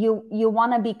and you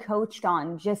want to be coached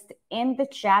on, just in the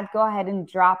chat, go ahead and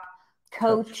drop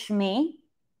coach me.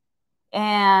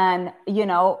 And,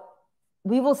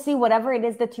 we will see whatever it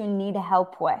is that you need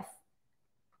help with.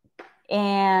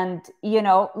 And,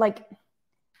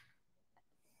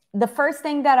 the first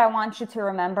thing that I want you to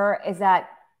remember is that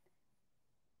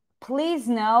please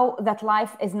know that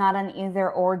life is not an either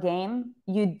or game.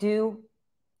 You do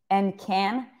and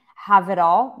can have it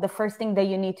all. The first thing that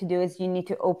you need to do is you need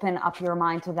to open up your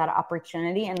mind to that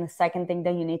opportunity. And the second thing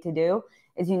that you need to do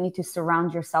is you need to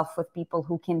surround yourself with people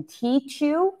who can teach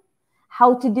you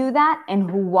how to do that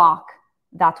and who walk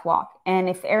that walk. And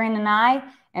if Erin and I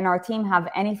and our team have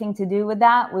anything to do with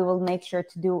that, we will make sure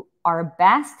to do our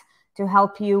best to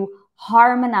help you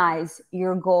harmonize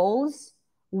your goals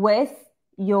with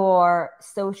your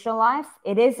social life.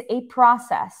 It is a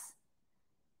process.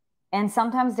 And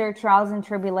sometimes there are trials and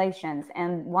tribulations.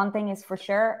 And one thing is for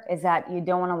sure is that you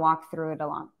don't want to walk through it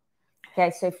alone.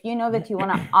 Okay, so if you know that you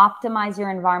want to optimize your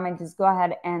environment, just go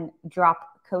ahead and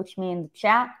drop coach me in the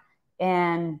chat.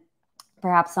 And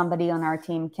perhaps somebody on our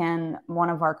team one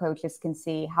of our coaches can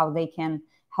see how they can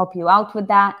help you out with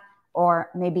that. Or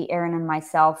maybe Erin and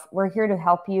myself. We're here to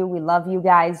help you. We love you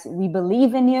guys. We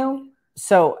believe in you.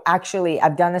 So actually,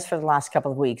 I've done this for the last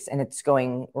couple of weeks and it's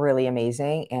going really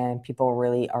amazing and people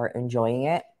really are enjoying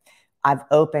it. I've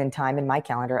opened time in my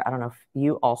calendar. I don't know if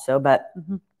you also, but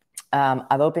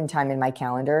I've opened time in my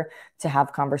calendar to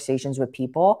have conversations with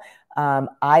people.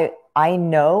 I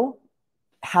know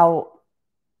how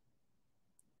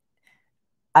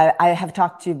I have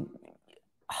talked to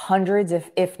hundreds,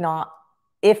 if not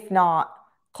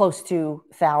close to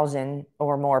 1,000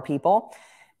 or more people.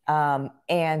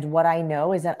 And what I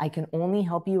know is that I can only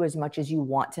help you as much as you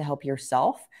want to help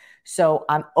yourself. So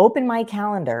I'm open my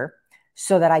calendar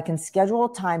so that I can schedule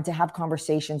time to have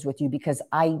conversations with you, because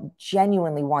I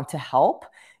genuinely want to help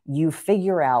you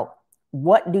figure out,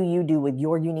 what do you do with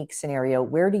your unique scenario?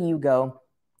 Where do you go?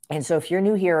 And so if you're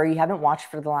new here or you haven't watched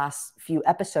for the last few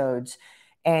episodes,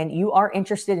 and you are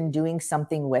interested in doing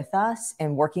something with us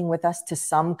and working with us to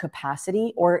some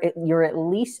capacity, or you're at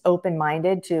least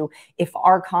open-minded to, if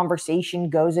our conversation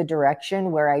goes a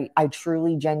direction where I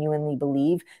truly, genuinely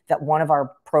believe that one of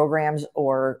our programs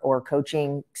or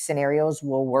coaching scenarios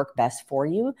will work best for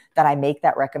you, that I make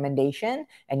that recommendation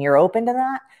and you're open to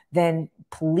that, then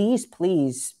please,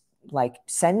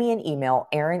 send me an email,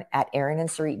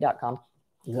 Erin@erinandsarit.com.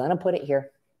 I'm going to put it here.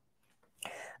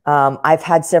 I've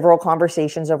had several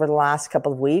conversations over the last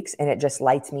couple of weeks and it just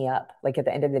lights me up. Like at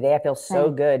the end of the day, I feel so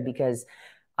good because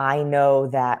I know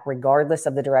that regardless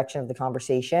of the direction of the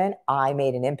conversation, I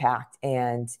made an impact,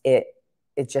 and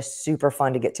it's just super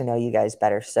fun to get to know you guys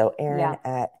better. So Erin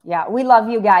we love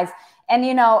you guys. And,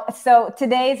 so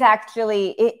today is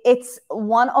actually, it's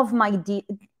one of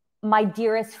my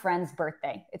dearest friend's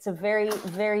birthday. It's a very,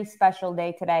 very special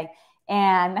day today.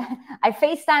 And I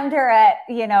FaceTimed her at,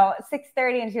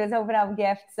 6:30 and she was opening up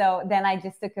gifts. So then I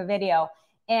just took a video,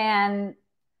 and,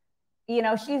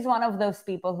 she's one of those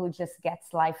people who just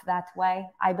gets life that way.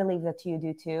 I believe that you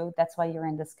do too. That's why you're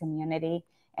in this community,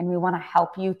 and we want to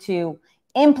help you to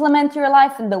implement your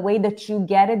life in the way that you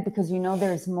get it, because,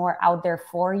 there's more out there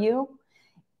for you.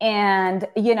 And,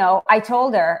 I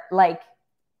told her,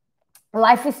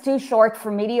 life is too short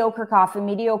for mediocre coffee,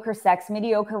 mediocre sex,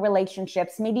 mediocre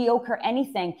relationships, mediocre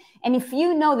anything. And if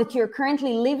you know that you're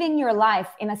currently living your life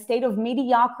in a state of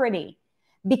mediocrity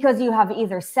because you have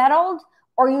either settled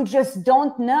or you just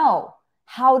don't know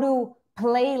how to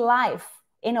play life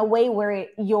in a way where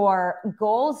your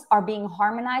goals are being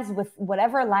harmonized with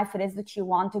whatever life it is that you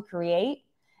want to create,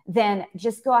 then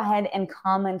just go ahead and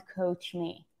come and coach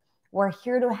me. We're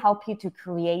here to help you to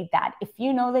create that. If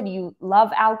you know that you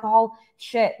love alcohol,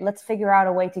 let's figure out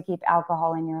a way to keep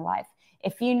alcohol in your life.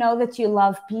 If you know that you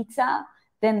love pizza,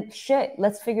 then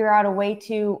let's figure out a way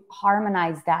to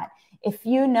harmonize that. If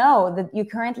you know that you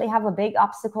currently have a big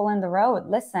obstacle in the road,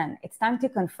 listen, it's time to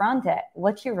confront it.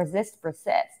 What you resist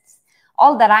persists.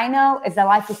 All that I know is that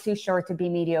life is too short to be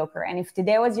mediocre. And if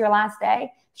today was your last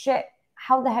day,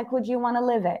 how the heck would you want to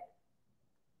live it?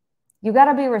 You got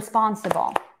to be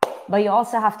responsible, but you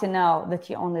also have to know that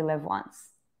you only live once.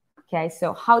 Okay,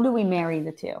 so how do we marry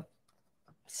the two?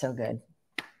 So good.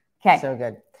 Okay. So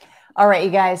good. All right, you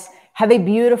guys, have a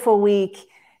beautiful week.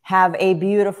 Have a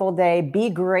beautiful day. Be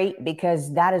great,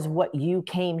 because that is what you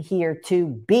came here to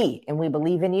be. And we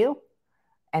believe in you.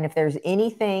 And if there's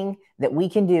anything that we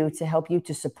can do to help you,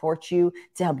 to support you,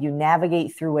 to help you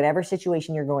navigate through whatever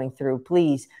situation you're going through,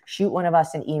 please shoot one of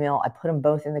us an email. I put them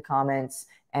both in the comments,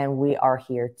 and we are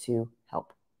here to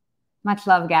help. Much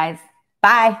love, guys.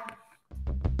 Bye.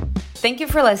 Thank you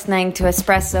for listening to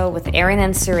Espresso with Erin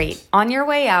and Sarit. On your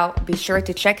way out, be sure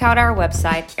to check out our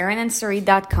website,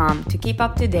 erinandsarit.com, to keep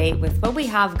up to date with what we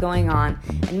have going on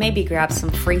and maybe grab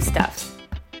some free stuff.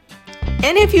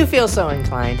 And if you feel so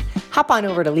inclined, hop on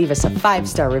over to leave us a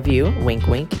 5-star review, wink,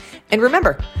 wink. And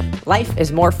remember, life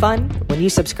is more fun when you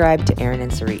subscribe to Erin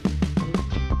and Sarit.